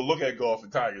only will look at golf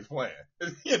and Tiger's playing,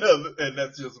 you know, and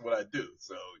that's just what I do.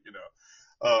 So you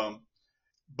know,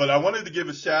 but I wanted to give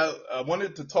a shout. I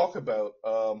wanted to talk about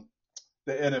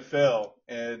the NFL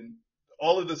and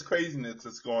all of this craziness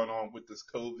that's going on with this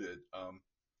COVID.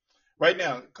 Right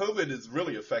now, COVID is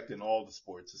really affecting all the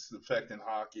sports. It's affecting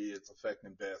hockey. It's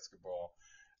affecting basketball.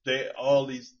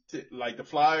 Like the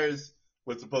Flyers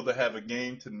were supposed to have a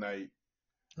game tonight.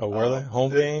 Oh, were they?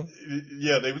 Home game?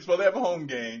 Yeah, they were supposed to have a home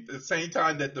game at the same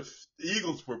time that the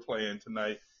Eagles were playing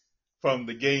tonight. From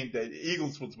the game that the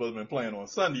Eagles were supposed to be playing on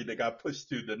Sunday, they got pushed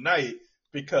to the night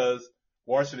because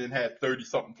Washington had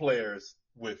 30-something players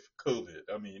with COVID.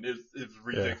 I mean, it's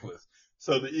ridiculous. Yeah.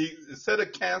 So instead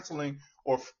of canceling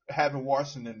or having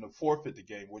Washington to forfeit the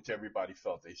game, which everybody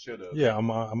felt they should have. Yeah,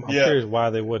 I'm curious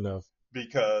why they wouldn't have.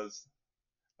 Because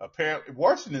apparently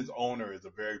Washington's owner is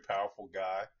a very powerful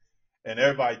guy, and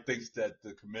everybody thinks that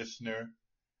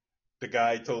the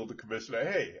guy told the commissioner,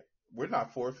 hey, we're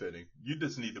not forfeiting. You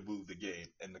just need to move the game,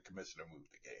 and the commissioner moved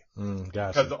the game.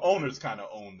 Gotcha. Because the owners kind of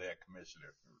own that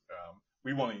commissioner.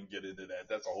 We won't even get into that.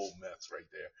 That's a whole mess right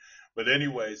there. But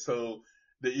anyway, so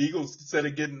the Eagles, instead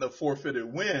of getting a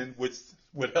forfeited win, which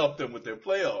would help them with their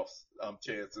playoffs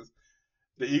chances,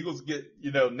 the Eagles get,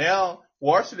 you know, now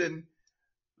Washington,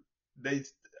 I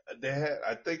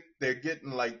think they're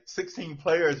getting like 16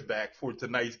 players back for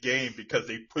tonight's game because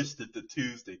they pushed it to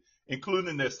Tuesday,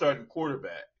 including their starting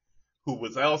quarterback, who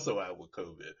was also out with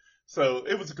COVID. So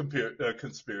it was a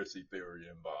conspiracy theory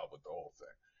involved with the whole thing.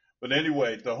 But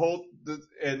anyway,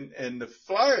 and the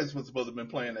Flyers was supposed to have been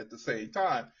playing at the same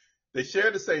time. They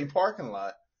share the same parking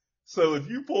lot. So if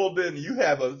you pulled in, you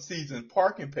have a season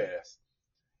parking pass.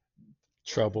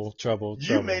 Trouble.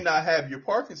 You may not have your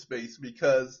parking space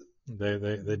because they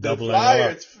the double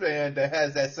Flyers fan that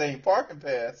has that same parking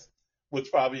pass was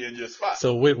probably in your spot.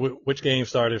 So which game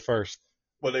started first?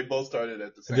 Well, they both started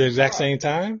at the exact same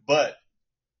time? But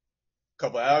a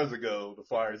couple hours ago, the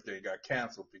Flyers game got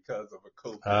canceled because of a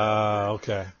COVID.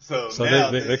 Okay. So now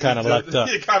they kind of lucked up.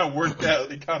 It kind of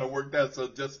worked out. So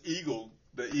just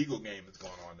the Eagle game is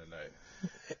going on tonight.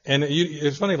 And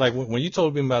it's funny, like when you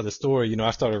told me about the story, you know,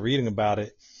 I started reading about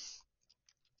it.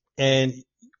 And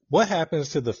what happens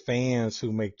to the fans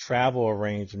who make travel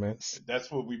arrangements?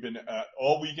 That's what we've been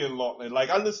all weekend long. And like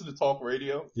I listen to talk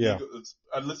radio. Yeah.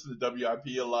 I listen to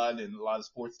WIP a lot and a lot of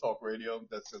sports talk radio.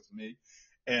 That's just me.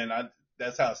 And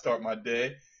that's how I start my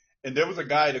day. And there was a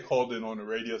guy that called in on the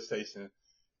radio station.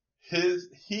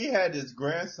 He had his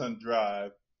grandson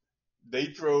drive. They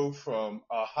drove from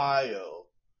Ohio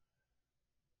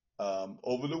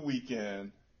over the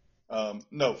weekend.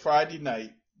 No, Friday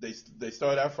night. They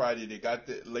started out Friday. They got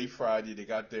there late Friday. They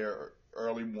got there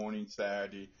early morning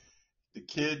Saturday. The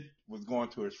kid was going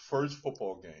to his first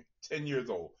football game, 10 years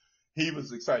old. He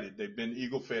was excited. They've been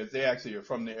Eagle fans. They actually are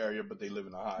from the area, but they live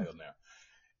in Ohio now.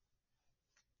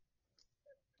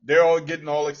 They're all getting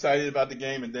all excited about the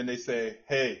game, and then they say,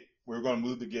 hey, we're going to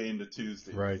move the game to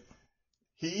Tuesday. Right.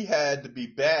 He had to be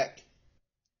back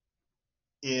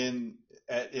in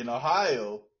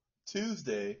Ohio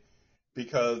Tuesday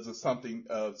because of something,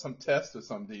 some test or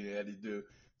something he had to do.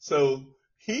 So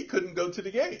he couldn't go to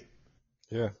the game.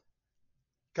 Yeah.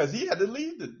 Because he had to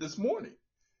leave this morning.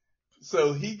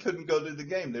 So he couldn't go to the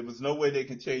game. There was no way they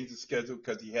could change the schedule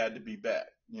because he had to be back,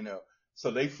 So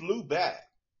they flew back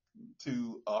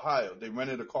to Ohio. They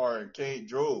rented a car and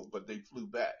drove, but they flew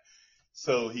back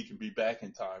so he can be back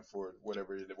in time for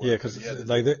whatever it was. Yeah, because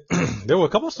like there were a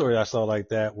couple of stories I saw like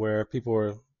that where people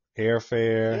were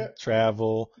airfare,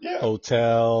 travel,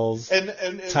 hotels,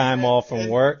 and time off from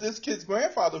work. This kid's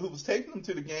grandfather who was taking him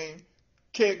to the game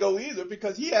can't go either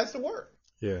because he has to work.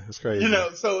 Yeah, it's crazy.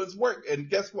 So it's work. And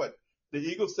guess what? The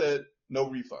Eagles said no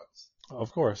refunds.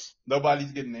 Of course.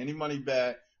 Nobody's getting any money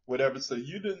back, whatever. So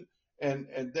you didn't.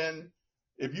 And then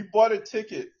if you bought a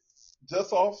ticket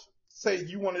just off, say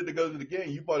you wanted to go to the game,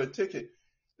 you bought a ticket,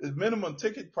 the minimum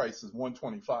ticket price is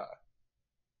 $125.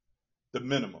 The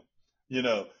minimum,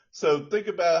 So think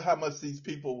about how much these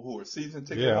people who are season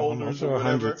ticket holders or whatever,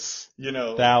 hundreds,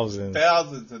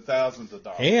 thousands and thousands of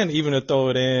dollars. And even to throw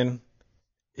it in,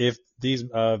 if these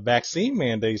vaccine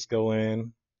mandates go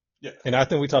in, and I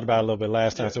think we talked about it a little bit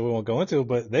last time, so we won't go into it,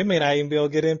 but they may not even be able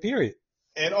to get in, period.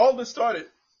 And all this started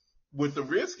with the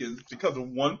Redskins because of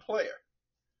one player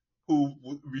who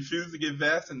refused to get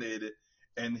vaccinated,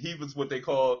 and he was what they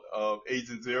called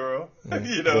Agent Zero,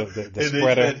 the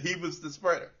spreader. And he was the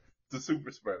spreader, the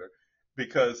super spreader,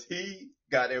 because he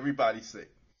got everybody sick.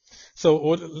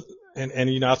 So, and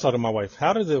I was talking to my wife,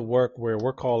 how does it work where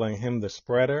we're calling him the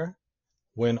spreader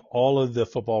when all of the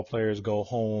football players go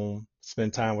home,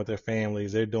 spend time with their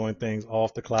families, they're doing things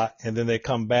off the clock, and then they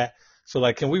come back? So,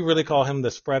 like, can we really call him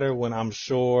the spreader when I'm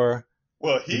sure?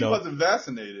 Well, he wasn't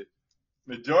vaccinated.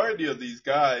 Majority of these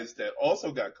guys that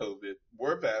also got COVID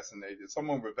were vaccinated. Some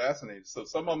of them were vaccinated. So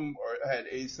some of them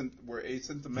were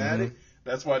asymptomatic. Mm-hmm.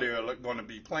 That's why they're going to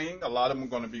be playing. A lot of them are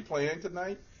going to be playing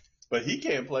tonight. But he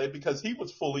can't play because he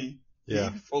was he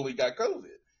fully got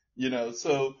COVID.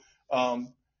 So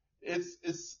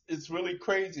it's really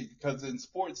crazy because in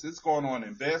sports, it's going on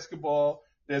in basketball.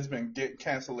 There's been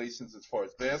cancellations as far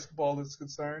as basketball is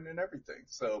concerned and everything.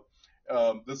 So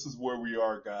this is where we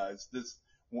are, guys. This,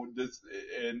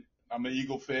 and I'm an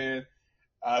Eagle fan.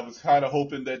 I was kind of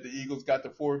hoping that the Eagles got the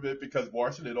forfeit because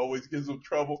Washington always gives them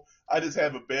trouble. I just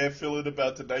have a bad feeling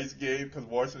about tonight's game because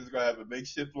Washington's going to have a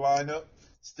makeshift lineup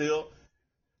still.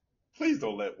 Please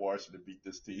don't let Washington beat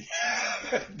this team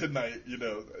tonight,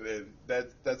 and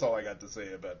that's all I got to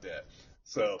say about that.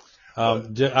 So,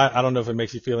 I don't know if it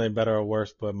makes you feel any better or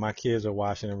worse, but my kids are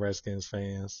Washington Redskins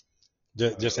fans.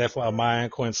 Just FYI, Maya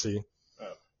and Quincy.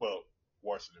 Well,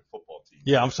 Washington football team.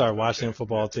 Yeah, I'm sorry, Washington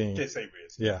football team. Can't say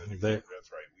Redskins. Yeah, that's right.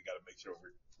 We got to make sure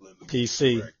we're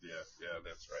PC. Correct. Yeah,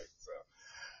 that's right. So,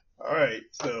 all right.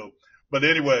 So, but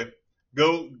anyway,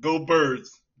 go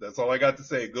Birds. That's all I got to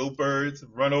say. Go Birds.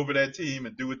 Run over that team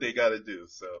and do what they got to do.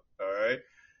 So, all right.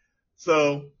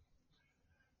 So,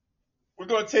 we're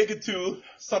going to take it to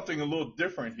something a little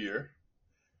different here.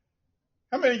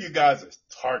 How many of you guys are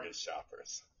Target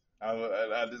shoppers?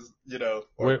 I just,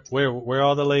 where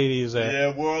all the ladies at?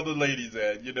 Yeah, where all the ladies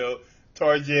at?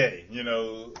 Target.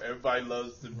 Everybody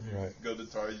loves to go to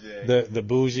Target. The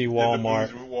bougie Walmart.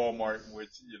 The bougie Walmart,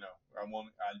 which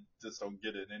I just don't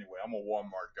get it anyway. I'm a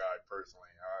Walmart guy personally.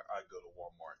 I go to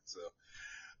Walmart.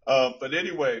 So, but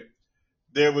anyway,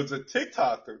 there was a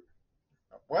TikToker.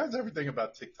 Why is everything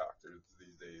about TikTokers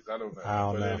these days? I don't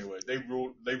know. But anyway,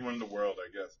 they run the world, I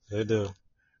guess. They do.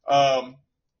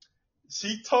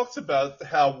 She talks about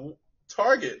how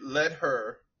Target let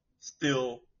her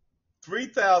steal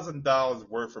 $3,000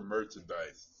 worth of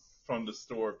merchandise from the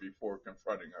store before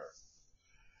confronting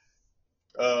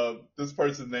her. This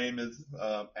person's name is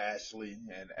Ashley,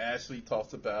 and Ashley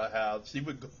talks about how she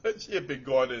had been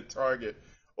going to Target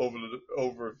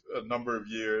over a number of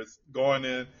years, going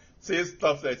in, seeing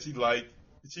stuff that she liked,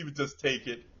 she would just take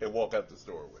it and walk out the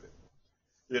store with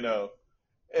it,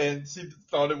 And she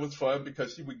thought it was fun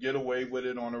because she would get away with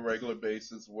it on a regular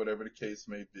basis, whatever the case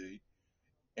may be.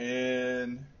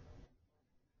 And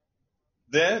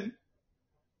Then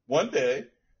one day,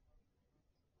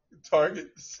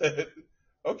 Target said,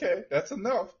 okay, that's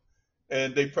enough.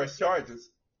 And they pressed charges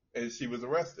and she was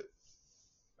arrested.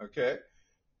 Okay.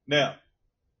 Now,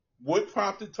 what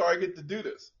prompted Target to do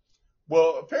this?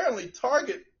 Well, apparently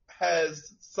Target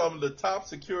has some of the top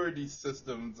security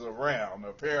systems around,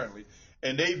 apparently,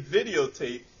 and they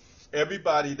videotape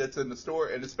everybody that's in the store,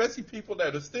 and especially people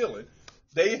that are stealing.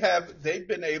 They've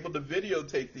been able to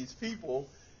videotape these people,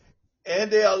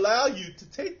 and they allow you to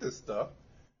take this stuff.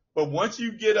 But once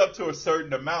you get up to a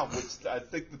certain amount, which I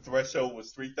think the threshold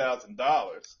was $3,000,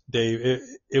 Dave,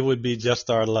 it would be just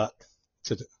our luck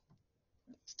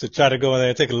to try to go in there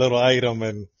and take a little item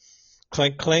and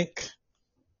clink clink.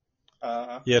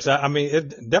 Yes, I mean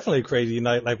it definitely crazy. You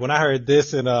know, like when I heard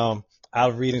this and I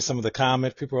was reading some of the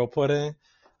comments people were putting.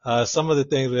 Some of the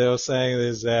things they were saying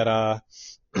is that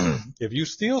if you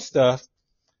steal stuff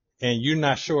and you're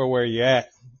not sure where you're at,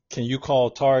 can you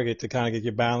call Target to kind of get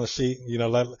your balance sheet? You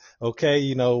know, okay,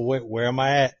 you know, where am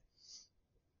I at?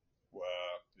 Wow,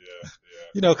 yeah.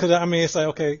 You know, because I mean it's like,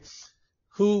 okay,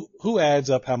 who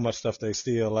adds up how much stuff they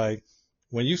steal? Like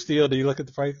when you steal, do you look at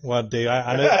the price? Well, Dave,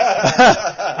 I know.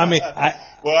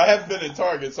 I haven't been in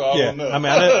Target, so I don't know. I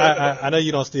mean, I know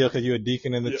you don't steal because you're a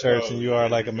deacon in the church and you are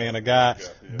like a man of God.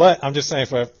 Yeah. But I'm just saying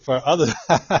for other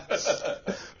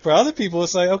for other people,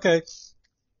 it's like, okay,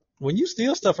 when you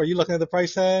steal stuff, are you looking at the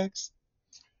price tags?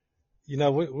 You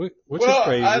know, which is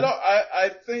crazy. I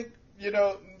think, you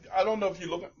know, I don't know if you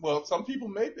look at, well, some people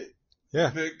may be. Yeah.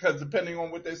 Because depending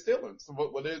on what they're stealing. So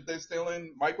what they're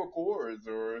stealing Michael Kors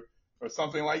or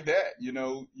something like that, you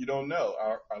know, you don't know.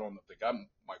 I don't think I'm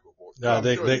Michael Kors. No,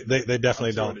 they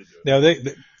definitely don't. Now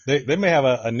they may have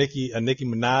a Nicki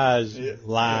Minaj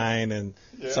line and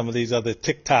some of these other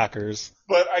TikTokers.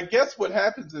 But I guess what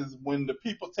happens is when the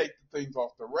people take the things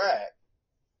off the rack,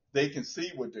 they can see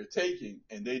what they're taking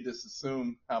and they just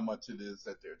assume how much it is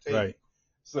that they're taking. Right.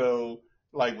 So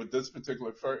like with this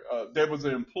particular, there was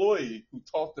an employee who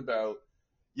talked about,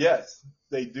 yes,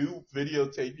 they do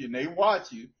videotape you and they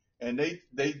watch you. And they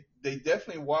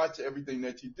definitely watch everything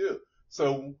that you do.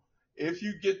 So if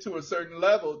you get to a certain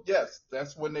level, yes,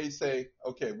 that's when they say,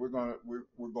 okay, we're going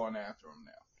after them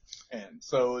now. And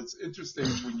so it's interesting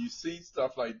when you see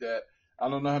stuff like that. I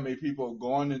don't know how many people have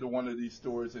gone into one of these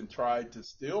stores and tried to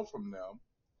steal from them,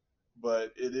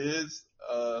 but it is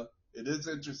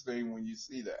interesting when you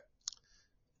see that.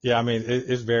 Yeah, I mean,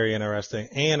 it's very interesting.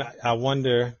 And I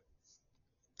wonder,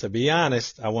 to be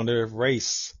honest, I wonder if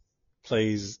race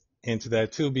plays into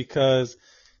that too, because,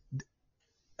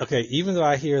 okay, even though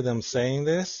I hear them saying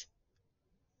this,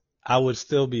 I would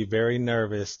still be very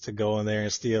nervous to go in there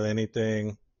and steal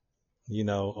anything, you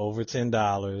know, over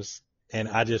 $10. And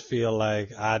I just feel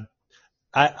like I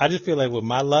just feel like with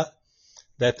my luck,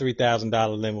 that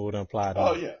 $3,000 limit would apply to me.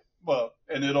 Oh yeah. Well,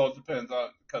 and it all depends on,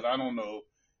 cause I don't know.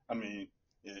 I mean,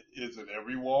 is it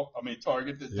every walk? I mean,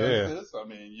 Target that does this? I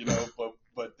mean, you know,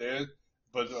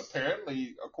 but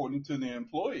apparently, according to the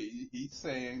employee, he's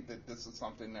saying that this is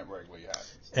something that regularly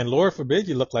happens. And Lord forbid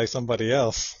you look like somebody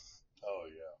else. Oh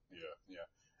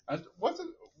yeah.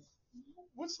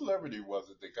 What celebrity was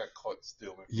it that got caught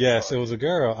stealing? Yes, it was a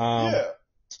girl. Yeah.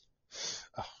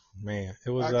 Oh man, it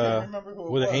was. I can't remember who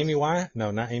it was. Was it Amy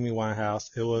No, not Amy Winehouse.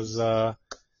 It was. I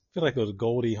feel like it was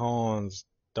Goldie Hawn's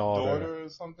daughter or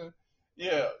something.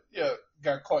 Yeah.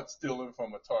 Got caught stealing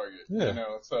from a Target. Yeah. You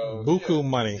know, so buku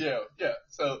money. Yeah.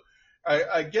 So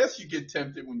I guess you get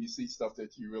tempted when you see stuff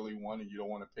that you really want and you don't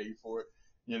want to pay for it.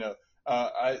 You know,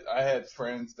 I had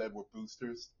friends that were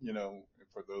boosters. You know,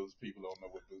 for those people who don't know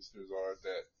what boosters are,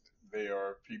 that they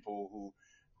are people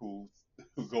who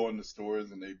go in the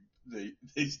stores and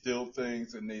they steal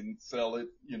things and they sell it.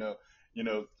 You know,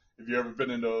 if you ever been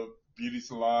in a beauty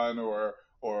salon or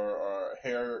a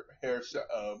hair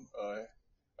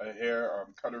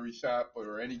cutlery shop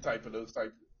or any type of those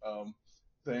type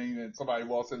thing, and somebody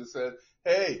walks in and said,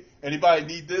 "Hey, anybody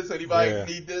need this?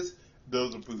 Anybody need this?"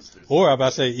 Those are boosters. Or I'm about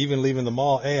to say, even leaving the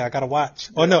mall, hey, I got a watch.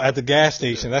 Yeah. Oh no, at the gas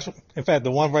station. That's in fact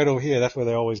the one right over here. That's where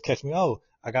they always catch me. Oh,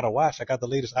 I got a watch. I got the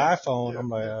latest iPhone. I'm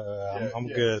like, I'm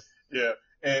good. Yeah,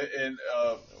 and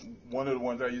one of the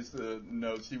ones I used to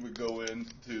know, she would go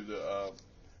into the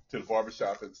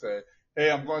barbershop and say, "Hey,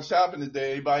 I'm going shopping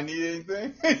today. Anybody need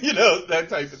anything?" You know, that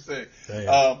type of thing.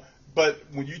 But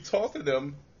when you talk to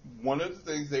them, one of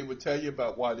the things they would tell you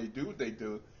about why they do what they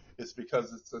do is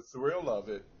because it's the thrill of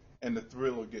it and the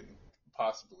thrill of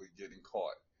possibly getting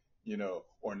caught, you know,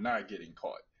 or not getting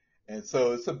caught. And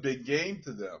so it's a big game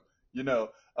to them. You know,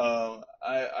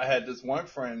 I had this one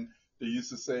friend that used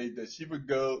to say that she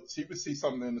would see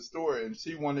something in the store and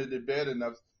she wanted it bad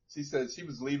enough. She said she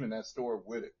was leaving that store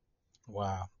with it.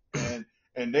 Wow.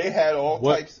 And they had all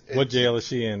types. What jail is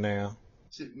she in now?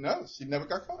 She never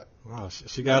got caught. Wow,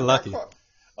 she got lucky.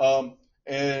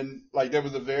 And like there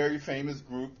was a very famous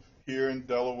group here in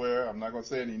Delaware. I'm not gonna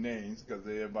say any names because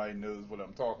everybody knows what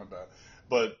I'm talking about.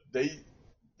 But they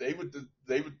would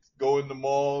go in the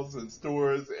malls and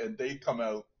stores and they come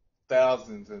out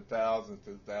thousands and thousands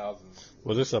and thousands.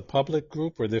 Was this a public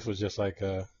group or this was just like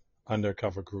a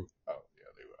undercover group? Oh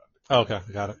yeah, they were undercover.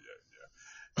 Okay, got it.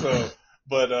 Yeah.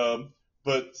 So,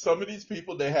 but some of these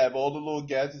people, they have all the little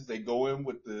gadgets. They go in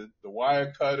with the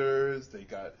wire cutters. They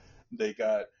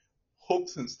got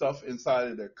hooks and stuff inside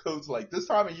of their coats. Like this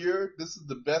time of year, this is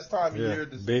the best time of year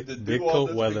to do all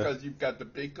this weather. Because you've got the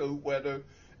big coat weather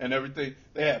and everything.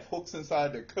 They have hooks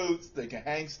inside their coats. They can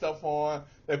hang stuff on.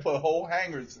 They put whole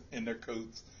hangers in their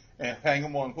coats and hang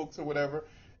them on hooks or whatever.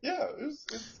 Yeah, it's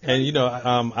and you know,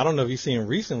 I don't know if you've seen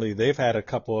recently, they've had a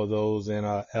couple of those in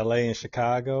LA and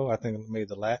Chicago. I think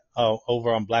maybe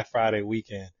over on Black Friday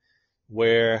weekend,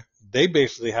 where they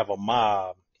basically have a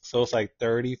mob. So it's like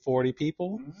 30, 40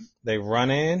 people. Mm-hmm. They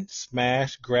run in,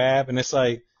 smash, grab, and it's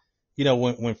like, you know,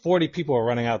 when 40 people are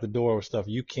running out the door with stuff,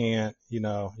 you can't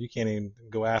even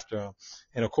go after them.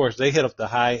 And of course, they hit up the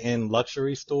high-end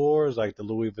luxury stores like the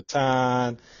Louis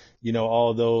Vuitton, you know,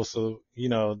 all those. So, you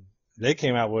know, they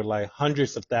came out with like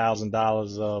hundreds of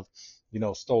 $1,000s of, you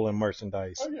know, stolen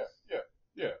merchandise. Oh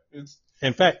yeah.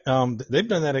 In fact, they've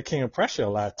done that at King of Prussia a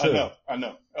lot too. I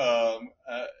know.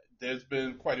 There's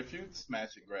been quite a few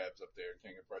smash and grabs up there at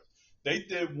King of Prussia. They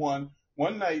did one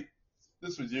night.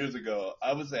 This was years ago.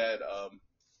 I was at up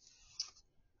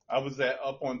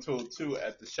on Tool 2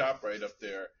 at the shop right up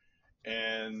there,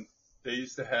 and they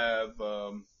used to have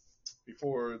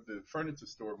before the furniture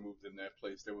store moved in that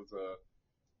place. There was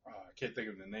I can't think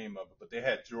of the name of it, but they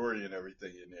had jewelry and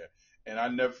everything in there. And I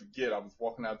never forget, I was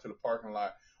walking out to the parking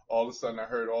lot. All of a sudden, I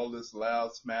heard all this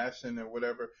loud smashing and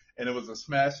whatever, and it was a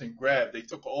smash and grab. They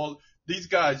took all these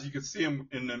guys. You could see them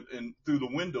in through the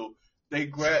window. They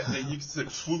grabbed, and you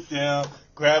could swoop down,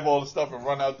 grab all the stuff, and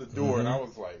run out the door. Mm-hmm. And I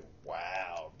was like,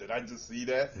 "Wow, did I just see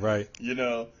that?" Right. You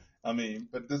know, I mean,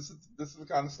 but this is the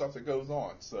kind of stuff that goes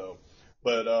on. So,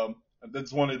 but I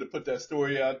just wanted to put that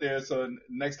story out there. So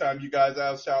next time you guys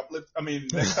out next time you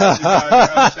guys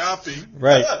are out shopping,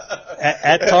 right,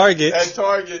 at Target,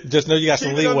 just know you got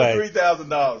some leeway. Keep it under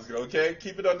 $3,000, okay?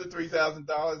 Keep it under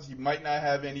 $3,000. You might not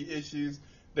have any issues.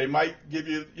 They might give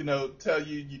you, tell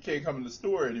you can't come in the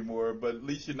store anymore, but at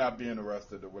least you're not being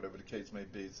arrested or whatever the case may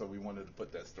be. So we wanted to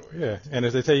put that story. Yeah, and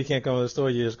if they tell you can't come to the store,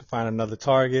 you just find another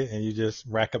Target and you just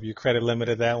rack up your credit limit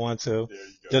at that one too. There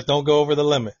you go. Just don't go over the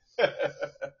limit.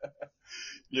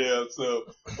 Yeah, so,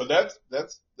 but that's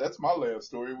my last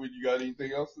story. Would you got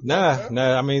anything else to talk about?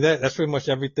 Nah, I mean, that's pretty much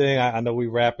everything. I know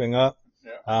we're wrapping up.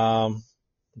 Yeah.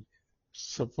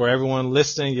 So for everyone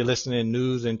listening, you're listening to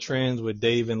Newz and Trendz with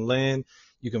Dave and Lynn.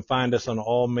 You can find us on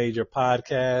all major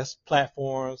podcast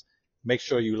platforms. Make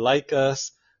sure you like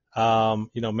us.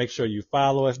 Make sure you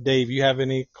follow us. Dave, you have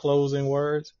any closing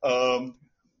words? No,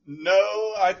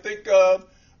 I think, wait,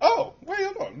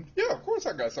 hold on. Yeah, of course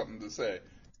I got something to say.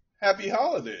 Happy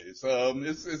holidays.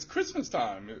 It's Christmas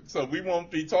time, so we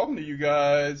won't be talking to you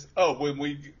guys. When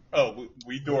we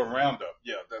do a roundup.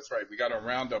 Yeah, that's right. We got a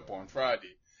roundup on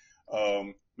Friday.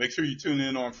 Make sure you tune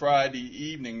in on Friday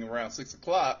evening around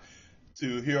 6:00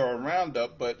 to hear our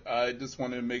roundup. But I just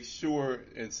want to make sure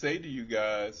and say to you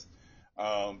guys,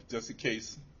 just in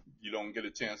case you don't get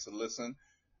a chance to listen,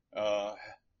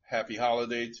 happy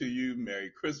holiday to you.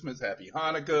 Merry Christmas. Happy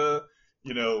Hanukkah.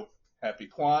 Happy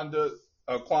Kwanzaa.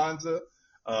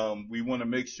 We want to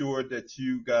make sure that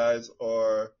you guys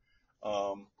are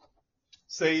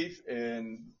safe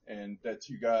and that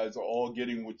you guys are all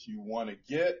getting what you want to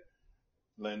get.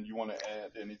 Len, you want to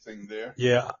add anything there?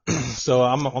 Yeah. So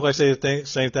I'm going to say the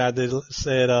same thing I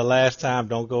said last time.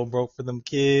 Don't go broke for them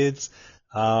kids.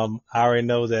 I already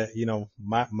know that,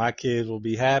 my kids will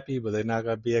be happy, but they're not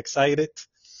going to be excited.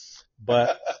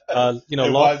 But, and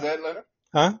why is that, Leonard?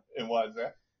 Huh? And why is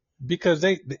that? Because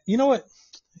you know what?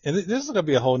 And this is going to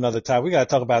be a whole nother time. We got to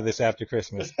talk about this after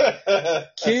Christmas.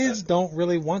 Kids don't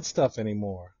really want stuff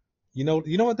anymore. You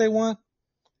know what they want?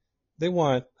 They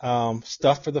want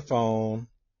stuff for the phone,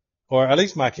 or at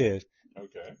least my kids.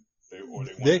 Okay. They want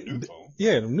a new phone.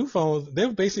 Yeah, new phones. They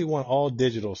basically want all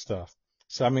digital stuff.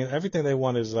 So, I mean, everything they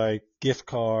want is like gift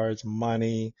cards,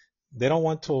 money. They don't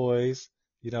want toys.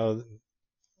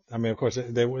 I mean, of course,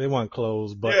 they want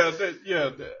clothes, but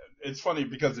it's funny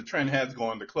because the trend has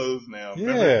gone to clothes now. Yeah.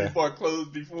 Remember, you bought clothes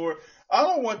before. I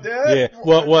don't want that. Yeah.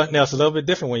 Well, now it's a little bit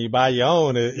different when you buy your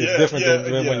own. It's different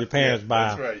than when your parents buy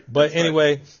them. That's right. But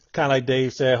anyway, kind of like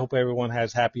Dave said, hope everyone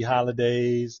has happy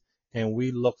holidays and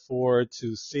we look forward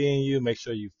to seeing you. Make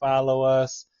sure you follow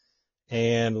us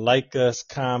and like us,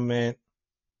 comment.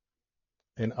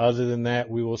 And other than that,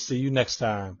 we will see you next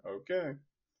time. Okay.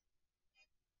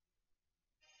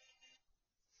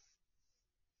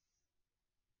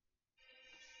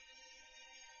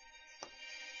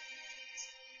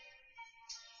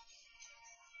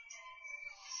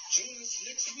 Join us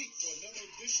next week for another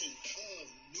edition of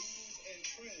Newz and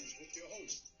Trendz with your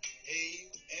hosts,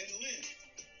 Dave and Lynn.